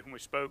yesterday when we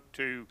spoke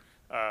to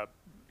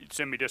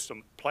send me just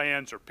some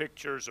plans or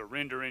pictures or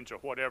renderings or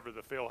whatever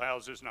the field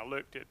houses, and I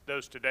looked at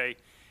those today.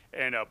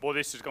 And boy,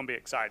 this is going to be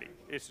exciting.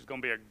 This is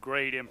going to be a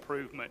great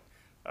improvement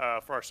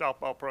for our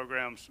softball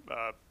programs.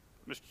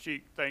 Mr.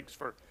 Cheek, thanks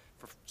for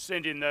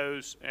sending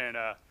those, and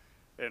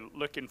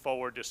looking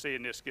forward to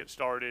seeing this get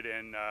started.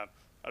 And I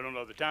don't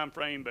know the time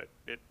frame, but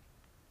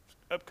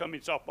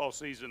upcoming softball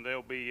season,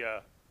 they'll be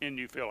in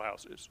new field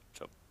houses.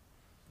 So,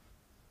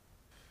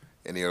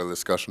 any other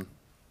discussion?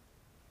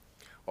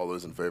 All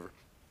those in favor?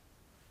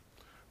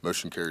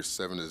 Motion carries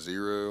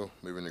 7-0.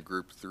 Moving to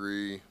Group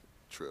 3,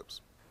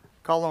 trips.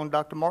 Call on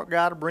Dr. Mark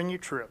Guy to bring you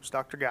trips.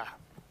 Dr. Guy.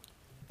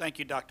 Thank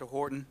you, Dr.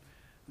 Horton.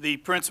 The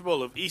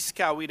principal of East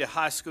Coweta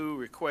High School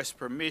requests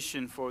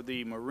permission for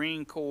the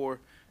Marine Corps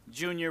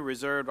Junior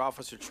Reserve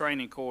Officer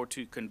Training Corps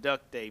to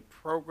conduct a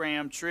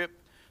program trip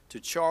to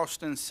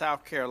Charleston,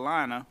 South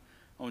Carolina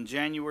on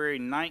January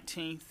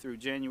 19th through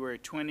January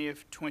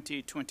 20th,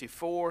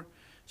 2024.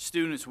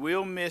 Students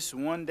will miss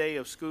one day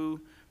of school,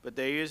 but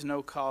there is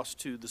no cost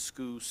to the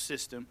school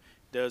system.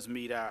 It does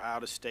meet our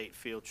out-of-state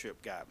field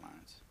trip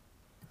guidelines.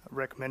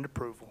 Recommend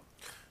approval.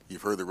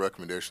 You've heard the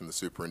recommendation of the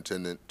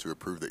superintendent to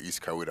approve the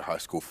East Coweta High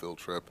School field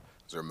trip.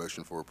 Is there a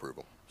motion for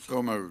approval?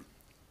 So moved.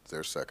 Is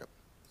there a second?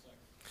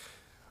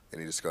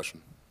 Any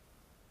discussion?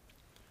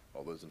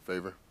 All those in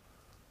favor?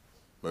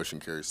 Motion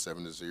carries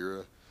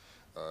 7-0.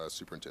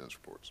 Superintendent's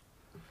reports.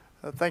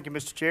 Thank you,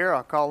 Mr. Chair.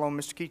 I'll call on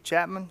Mr. Keith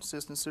Chapman,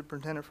 Assistant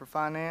Superintendent for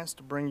Finance,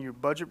 to bring you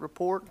budget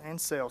report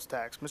and sales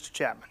tax. Mr.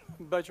 Chapman.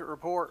 Budget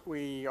report,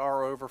 we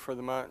are over for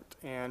the month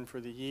and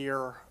for the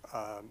year.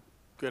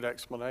 Good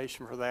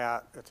explanation for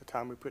that. At the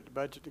time we put the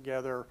budget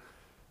together,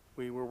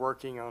 we were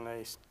working on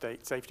a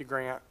state safety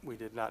grant. We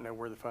did not know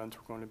where the funds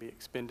were going to be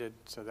expended,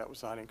 so that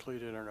was not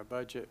included in our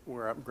budget.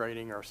 We're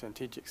upgrading our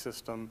Centric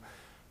system,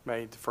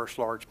 made the first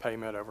large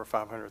payment over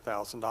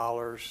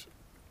 $500,000.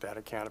 That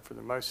accounted for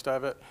the most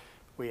of it.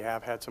 We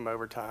have had some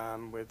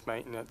overtime with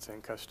maintenance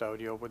and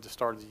custodial with the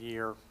start of the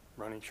year,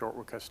 running short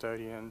with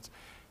custodians.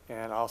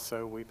 And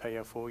also, we pay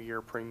a full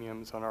year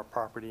premiums on our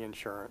property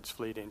insurance,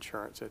 fleet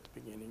insurance at the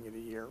beginning of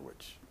the year,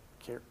 which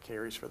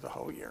carries for the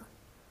whole year.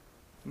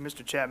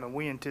 Mr. Chapman,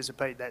 we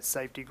anticipate that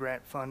safety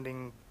grant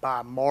funding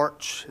by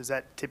March. Is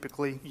that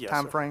typically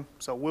time frame?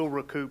 So we'll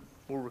recoup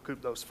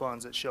those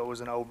funds that show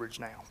as an overage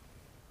now.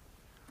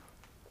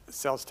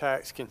 Sales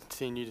tax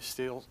continue to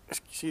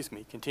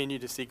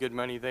see good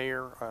money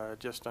there.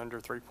 Just under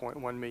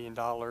 $3.1 million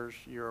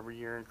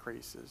year-over-year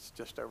increases,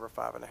 just over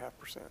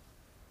 5.5%.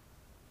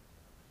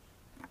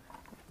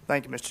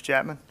 Thank you, Mr.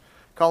 Chapman.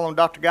 Call on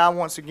Dr. Guy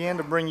once again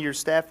to bring your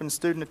staff and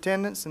student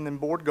attendance and then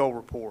board goal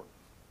report.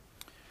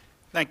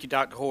 Thank you,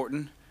 Dr.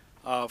 Horton.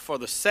 For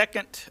the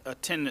second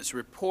attendance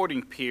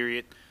reporting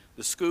period,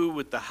 the school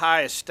with the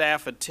highest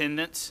staff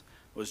attendance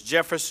was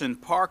Jefferson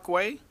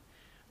Parkway.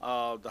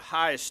 The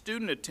highest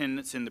student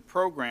attendance in the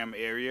program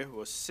area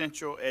was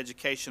Central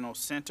Educational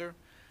Center.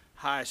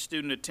 Highest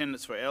student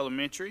attendance for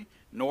elementary,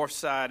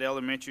 Northside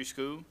Elementary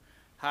School.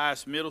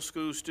 Highest middle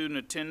school student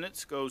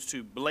attendance goes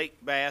to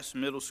Blake Bass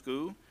Middle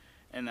School.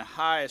 And the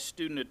highest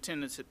student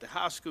attendance at the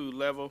high school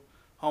level,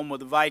 home of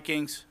the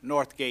Vikings,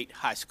 Northgate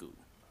High School.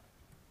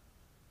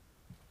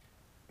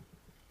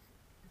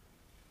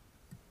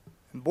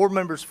 And board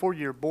members, for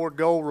your board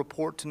goal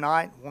report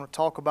tonight, I want to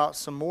talk about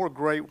some more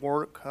great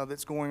work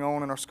that's going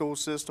on in our school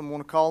system. I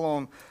want to call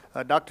on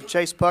Dr.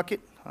 Chase Puckett,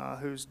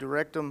 who's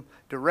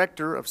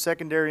Director of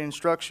Secondary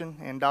Instruction,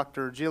 and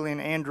Dr. Jillian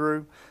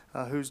Andrew,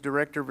 who's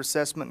Director of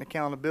Assessment and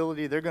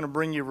Accountability. They're going to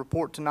bring you a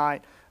report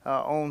tonight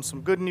on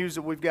some good news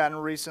that we've gotten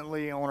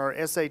recently on our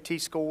SAT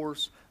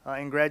scores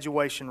and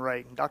graduation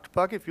rate. Dr.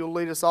 Puckett, if you'll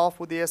lead us off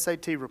with the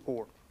SAT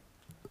report.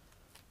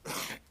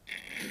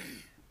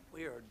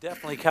 We are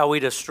definitely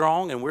Coweta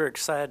strong, and we're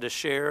excited to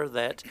share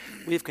that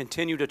we've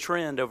continued a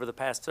trend over the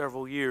past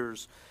several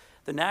years.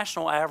 The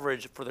national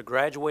average for the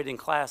graduating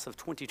class of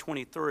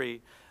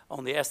 2023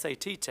 on the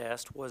SAT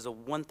test was a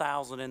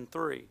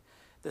 1,003.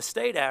 The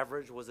state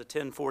average was a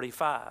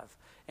 1045.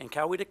 In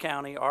Coweta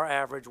County, our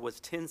average was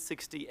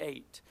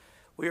 1068.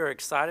 We are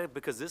excited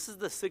because this is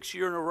the 6th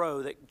year in a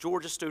row that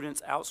Georgia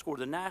students outscored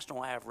the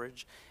national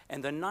average,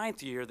 and the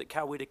 9th year that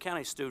Coweta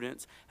County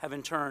students have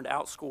in turn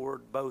outscored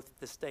both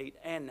the state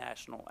and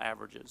national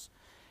averages.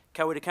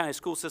 Coweta County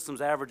School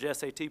System's average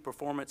SAT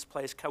performance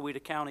placed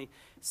Coweta County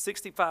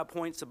 65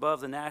 points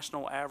above the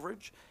national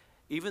average,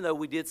 even though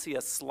we did see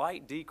a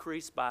slight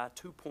decrease by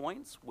 2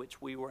 points, which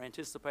we were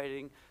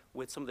anticipating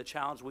with some of the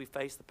challenges we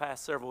faced the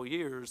past several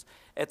years.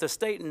 At the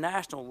state and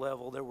national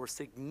level, there were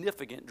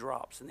significant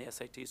drops in the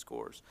SAT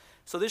scores.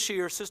 So this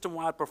year,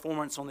 system-wide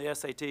performance on the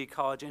SAT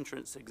college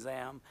entrance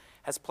exam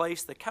has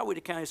placed the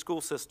Coweta County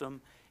School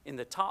System in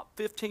the top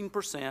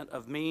 15%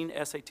 of mean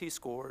SAT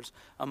scores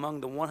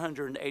among the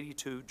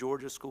 182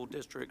 Georgia school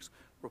districts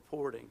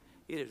reporting.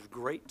 It is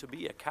great to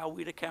be a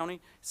Coweta County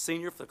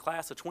senior for the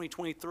class of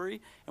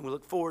 2023, and we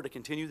look forward to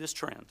continue this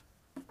trend.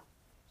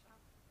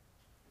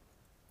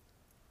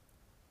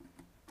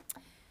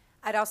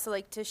 I'd also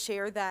like to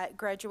share that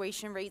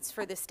graduation rates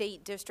for the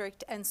state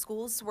district and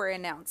schools were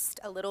announced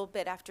a little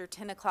bit after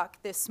 10 o'clock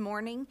this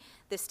morning.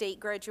 The state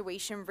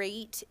graduation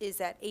rate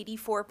is at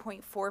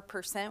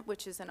 84.4%,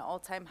 which is an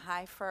all-time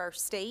high for our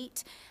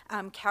state.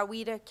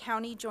 Coweta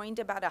County joined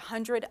about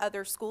 100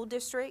 other school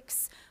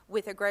districts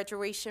with a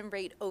graduation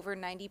rate over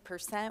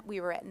 90%. We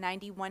were at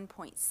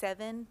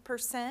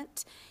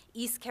 91.7%.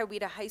 East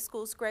Coweta High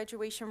School's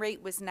graduation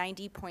rate was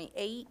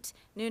 90.8,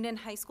 Noonan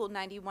High School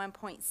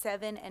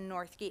 91.7, and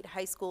Northgate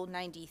High School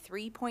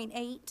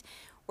 93.8.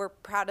 We're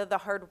proud of the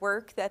hard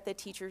work that the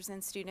teachers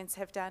and students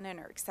have done and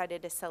are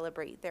excited to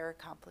celebrate their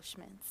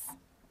accomplishments.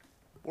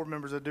 Board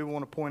members, I do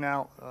want to point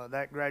out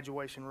that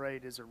graduation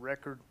rate is a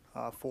record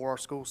for our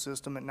school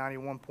system at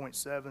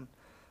 91.7.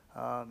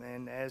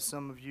 And as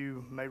some of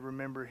you may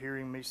remember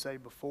hearing me say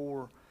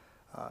before,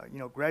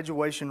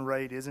 graduation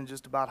rate isn't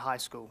just about high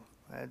school.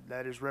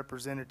 That is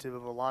representative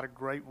of a lot of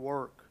great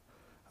work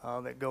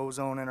that goes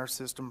on in our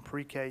system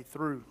pre-K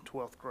through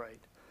 12th grade.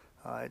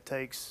 It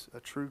takes a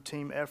true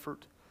team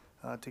effort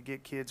to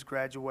get kids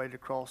graduated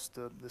across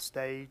the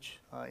stage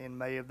in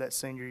May of that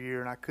senior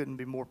year, and I couldn't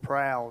be more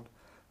proud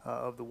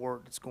of the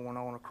work that's going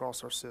on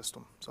across our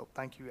system. So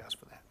thank you guys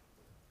for that.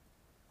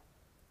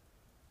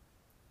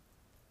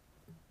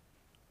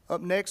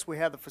 Up next, we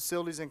have the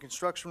facilities and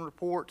construction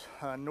report.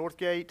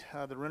 Northgate,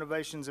 the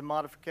renovations and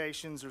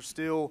modifications are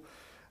still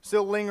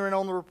lingering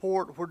on the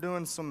report. We're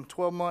doing some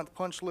 12-month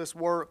punch list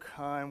work,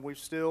 and we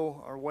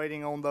still are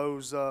waiting on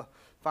those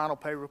final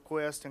pay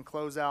requests and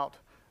closeout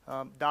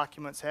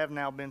documents have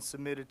now been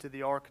submitted to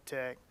the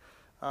architect.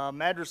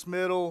 Madras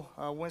Middle,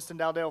 Winston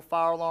Dowdell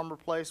fire alarm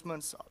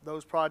replacements,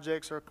 those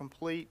projects are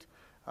complete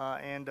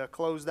and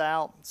closed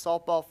out.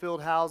 Softball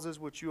field houses,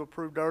 which you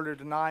approved earlier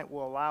tonight,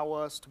 will allow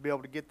us to be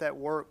able to get that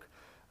work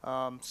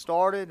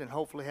started and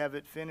hopefully have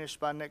it finished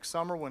by next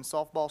summer when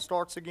softball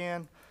starts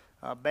again.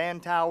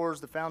 Band towers,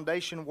 the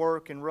foundation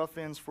work, and rough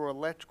ends for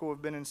electrical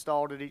have been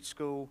installed at each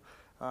school,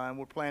 and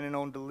we're planning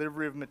on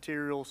delivery of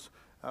materials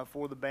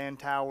for the band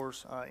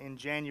towers in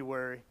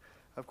January.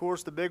 Of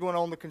course, the big one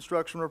on the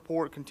construction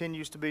report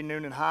continues to be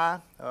Noonan High.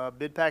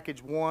 Bid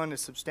package 1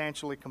 is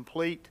substantially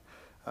complete.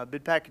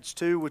 Bid package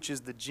 2, which is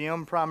the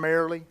gym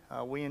primarily,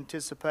 we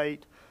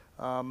anticipate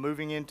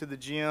moving into the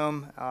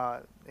gym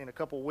in a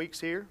couple weeks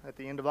here at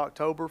the end of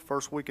October,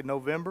 first week of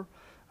November.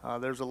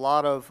 There's a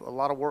lot of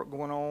work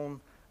going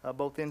on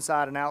both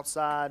inside and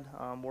outside,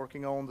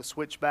 working on the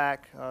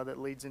switchback that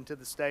leads into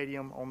the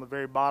stadium on the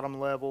very bottom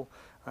level,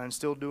 and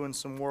still doing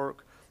some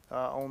work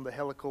on the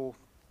helical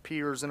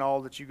piers and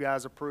all that you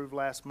guys approved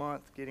last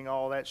month, getting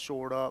all that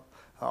shored up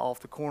off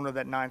the corner of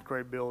that 9th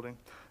grade building.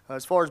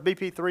 As far as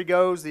BP3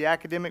 goes, the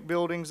academic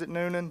buildings at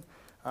Noonan,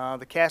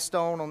 the cast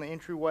stone on the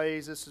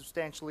entryways is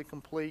substantially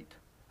complete.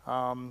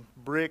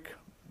 Brick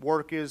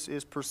work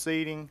is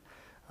proceeding.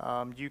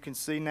 You can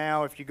see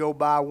now, if you go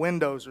by,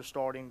 windows are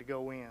starting to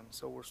go in.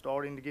 So we're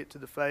starting to get to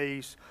the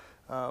phase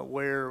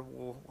where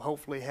we'll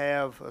hopefully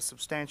have a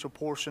substantial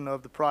portion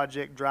of the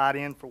project dried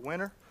in for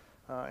winter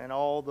and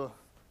all the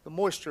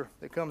moisture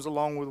that comes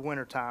along with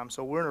winter time.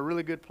 So we're in a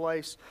really good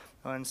place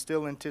and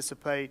still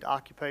anticipate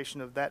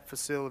occupation of that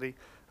facility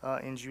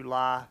in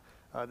July,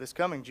 this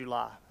coming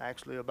July,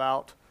 actually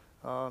about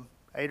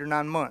 8 or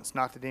 9 months,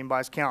 not that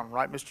anybody's counting,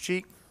 right, Mr.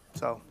 Cheek?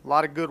 So a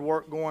lot of good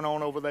work going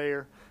on over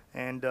there,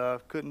 and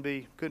couldn't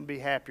be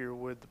happier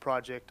with the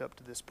project up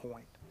to this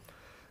point.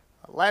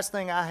 Last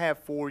thing I have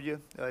for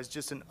you is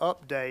just an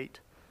update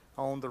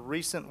on the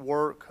recent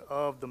work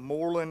of the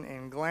Moreland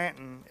and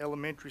Glanton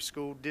Elementary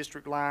School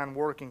District Line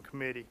Working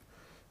Committee.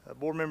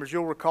 Board members,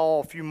 you'll recall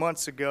a few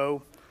months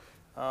ago,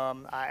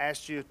 I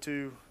asked you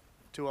to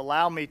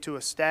allow me to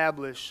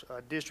establish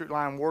a District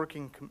Line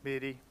Working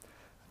Committee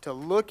to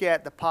look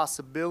at the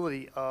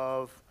possibility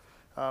of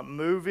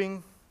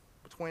moving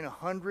between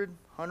 100,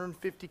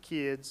 150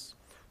 kids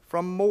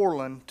from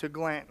Moreland to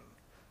Glanton.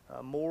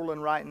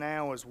 Moreland right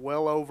now is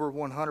well over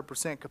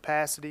 100%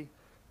 capacity.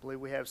 I believe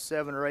we have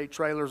 7 or 8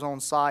 trailers on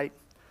site.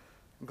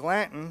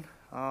 Glanton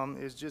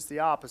is just the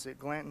opposite.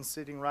 Glanton's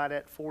sitting right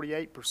at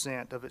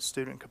 48% of its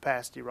student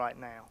capacity right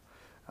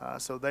now.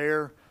 So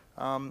there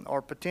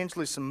are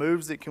potentially some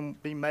moves that can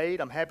be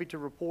made. I'm happy to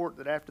report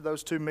that after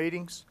those 2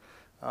 meetings,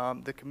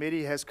 the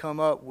committee has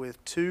come up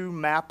with 2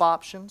 map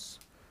options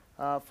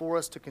for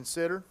us to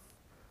consider.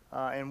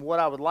 And what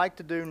I would like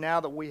to do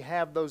now that we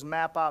have those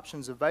map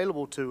options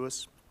available to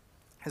us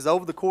is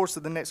over the course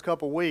of the next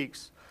couple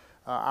weeks,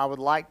 I would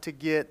like to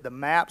get the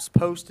maps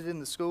posted in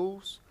the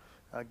schools,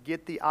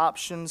 get the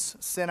options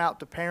sent out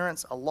to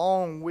parents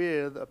along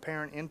with a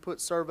parent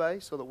input survey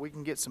so that we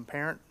can get some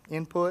parent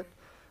input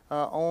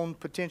on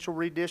potential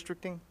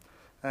redistricting.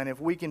 And if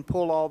we can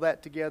pull all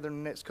that together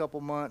in the next couple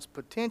months,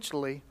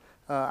 potentially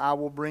I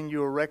will bring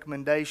you a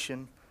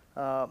recommendation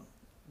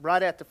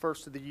right at the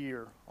first of the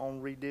year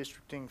on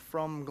redistricting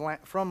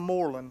from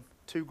Moreland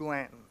to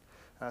Glanton.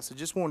 So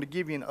just wanted to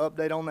give you an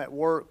update on that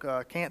work.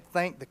 Can't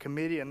thank the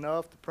committee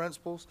enough, the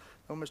principals.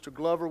 I know Mr.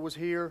 Glover was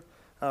here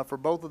for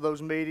both of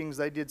those meetings.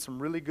 They did some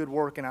really good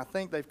work, and I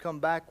think they've come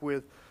back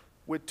with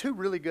 2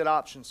 really good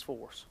options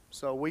for us.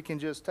 So we can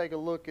just take a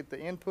look at the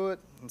input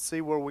and see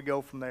where we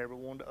go from there. But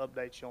wanted to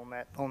update you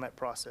on that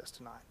process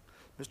tonight.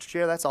 Mr.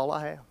 Chair, that's all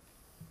I have.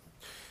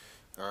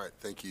 All right,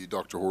 thank you,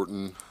 Dr.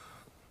 Horton.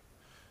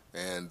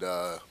 And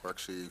we're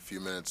actually a few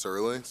minutes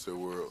early, so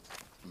we'll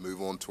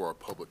move on to our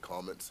public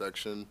comment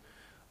section.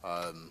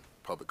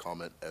 Public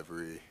comment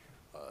every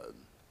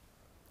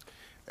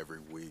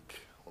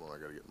week. Hold on,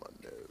 I gotta get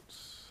my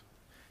notes.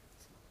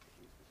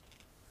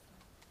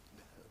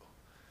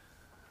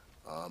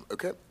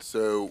 Okay,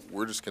 so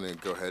we're just gonna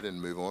go ahead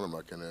and move on. I'm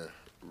not gonna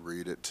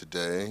read it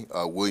today.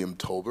 William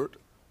Tolbert.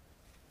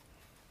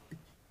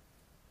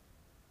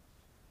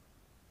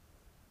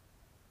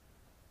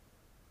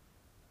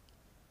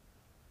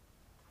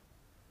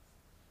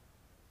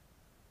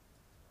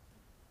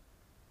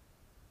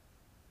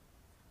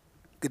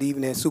 Good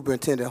evening,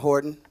 Superintendent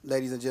Horton,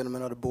 ladies and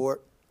gentlemen of the board.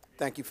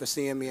 Thank you for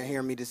seeing me and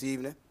hearing me this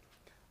evening.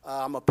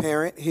 I'm a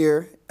parent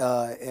here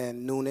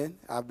in Noonan.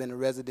 I've been a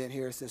resident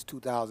here since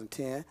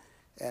 2010,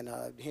 and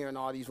hearing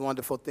all these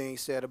wonderful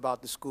things said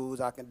about the schools,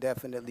 I can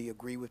definitely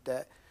agree with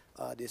that.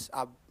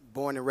 I'm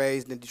born and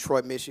raised in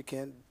Detroit,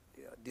 Michigan,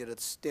 did a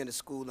stint of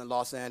school in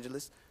Los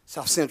Angeles,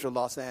 South Central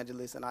Los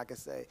Angeles, and I can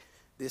say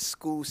this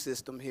school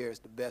system here is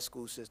the best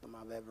school system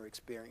I've ever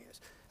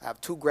experienced. I have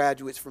 2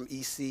 graduates from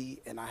EC,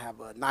 and I have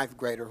a 9th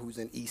grader who's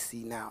in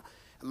EC now.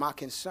 And my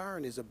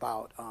concern is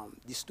about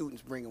these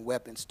students bringing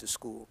weapons to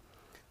school.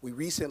 We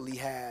recently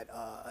had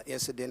an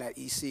incident at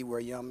EC where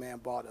a young man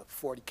brought a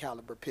 .40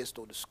 caliber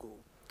pistol to school.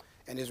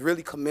 And it's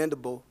really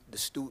commendable, the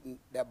student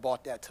that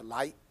brought that to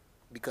light,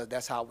 because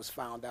that's how it was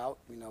found out.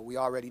 You know, we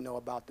already know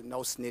about the no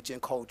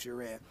snitching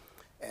culture and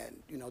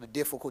you know, the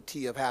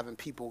difficulty of having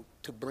people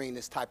to bring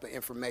this type of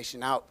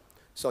information out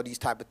so these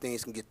type of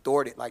things can get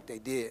thwarted like they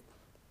did.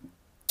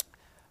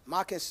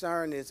 My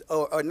concern is,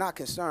 or not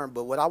concern,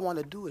 but what I want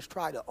to do is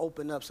try to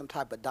open up some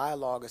type of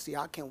dialogue and see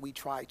how can we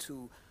try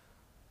to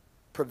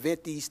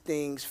prevent these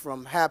things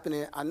from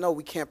happening. I know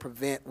we can't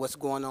prevent what's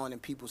going on in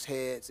people's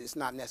heads. It's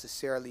not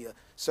necessarily a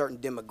certain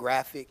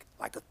demographic,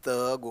 like a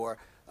thug or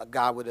a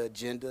guy with an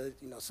agenda.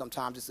 You know,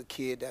 sometimes it's a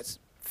kid that's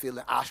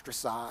feeling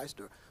ostracized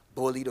or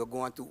bullied or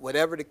going through,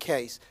 whatever the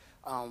case.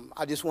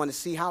 I just want to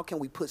see how can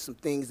we put some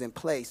things in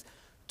place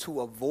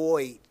to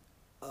avoid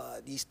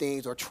these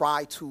things or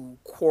try to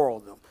quarrel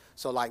them.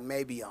 So like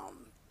maybe,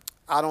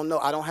 I don't know,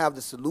 I don't have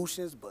the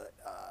solutions, but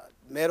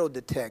metal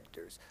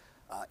detectors,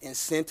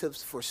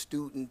 incentives for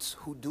students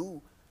who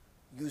do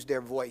use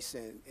their voice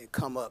and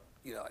come up,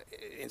 you know,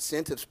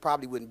 incentives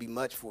probably wouldn't be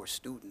much for a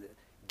student,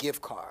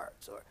 gift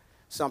cards or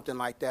something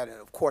like that,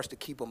 and of course to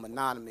keep them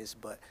anonymous,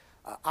 but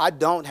I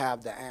don't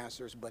have the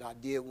answers, but I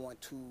did want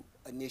to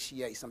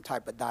initiate some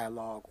type of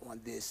dialogue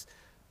on this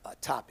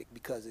topic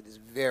because it is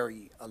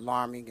very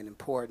alarming and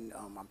important.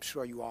 I'm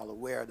sure you all are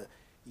aware of the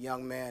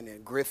young man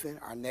in Griffin,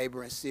 our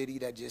neighboring city,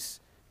 that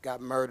just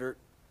got murdered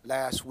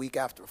last week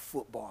after a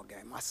football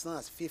game. My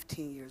son's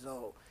 15 years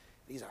old.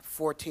 These are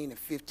 14 and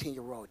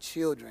 15-year-old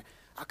children.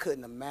 I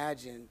couldn't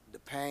imagine the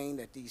pain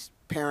that these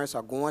parents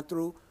are going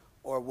through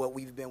or what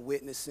we've been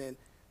witnessing.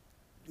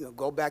 You know,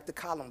 go back to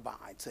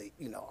Columbine, to,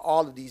 you know,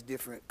 all of these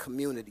different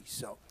communities.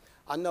 So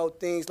I know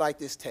things like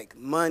this take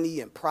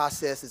money and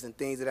processes and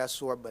things of that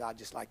sort, but I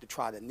just like to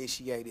try to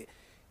initiate it,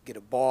 get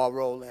a ball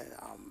rolling.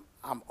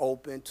 I'm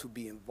open to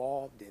be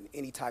involved in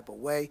any type of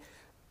way,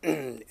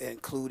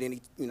 include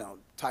any, you know,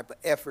 type of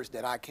efforts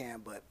that I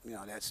can, but, you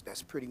know,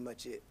 that's pretty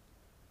much it.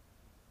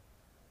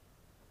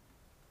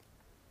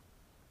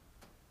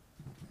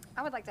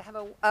 I would like to have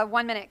a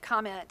 1-minute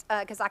comment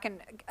because I can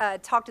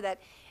talk to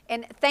that.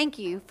 And thank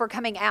you for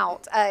coming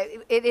out.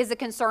 It is a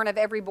concern of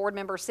every board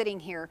member sitting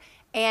here.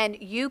 And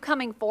you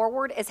coming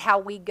forward is how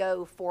we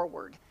go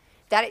forward.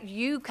 That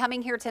you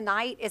coming here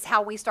tonight is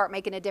how we start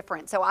making a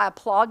difference. So I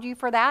applaud you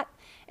for that,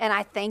 and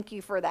I thank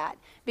you for that.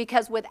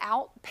 Because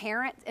without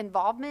parent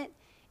involvement,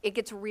 it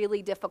gets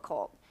really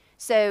difficult.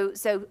 So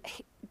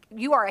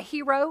you are a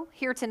hero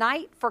here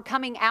tonight for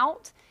coming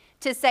out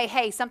to say,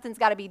 hey, something's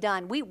got to be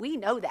done. We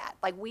know that,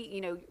 like we,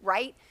 you know,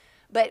 right?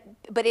 But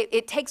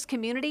it takes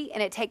community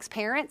and it takes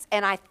parents,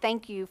 and I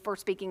thank you for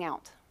speaking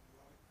out.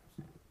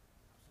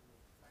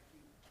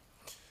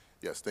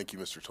 Yes, thank you,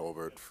 Mr.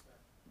 Tolbert.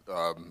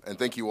 And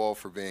thank you all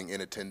for being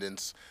in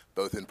attendance,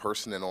 both in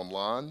person and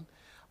online.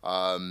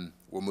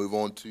 We'll move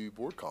on to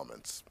board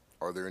comments.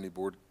 Are there any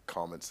board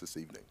comments this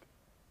evening?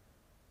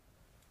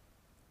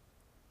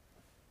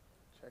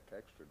 Check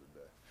extra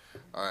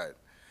today. All right.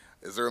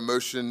 Is there a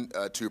motion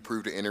to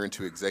approve to enter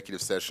into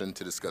executive session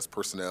to discuss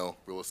personnel,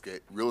 real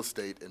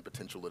estate, and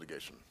potential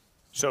litigation?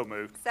 So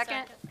moved.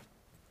 Second.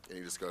 Any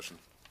discussion?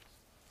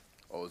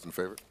 All those in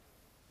favor?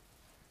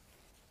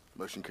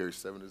 Motion carries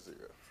 7-0.